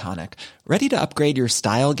Everything Iconic. Ready to upgrade your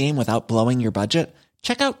style game without blowing your budget?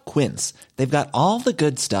 Check out Quince. They've got all the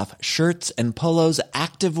good stuff, shirts and polos,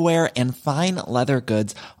 activewear, and fine leather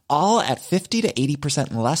goods, all at 50 to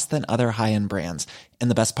 80% less than other high-end brands. And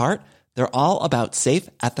the best part? They're all about safe,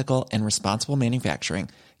 ethical, and responsible manufacturing.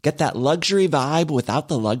 Get that luxury vibe without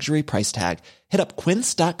the luxury price tag. Hit up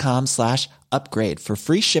quince.com/upgrade for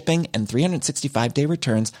free shipping and 365-day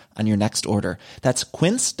returns on your next order. That's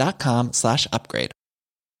quince.com/upgrade.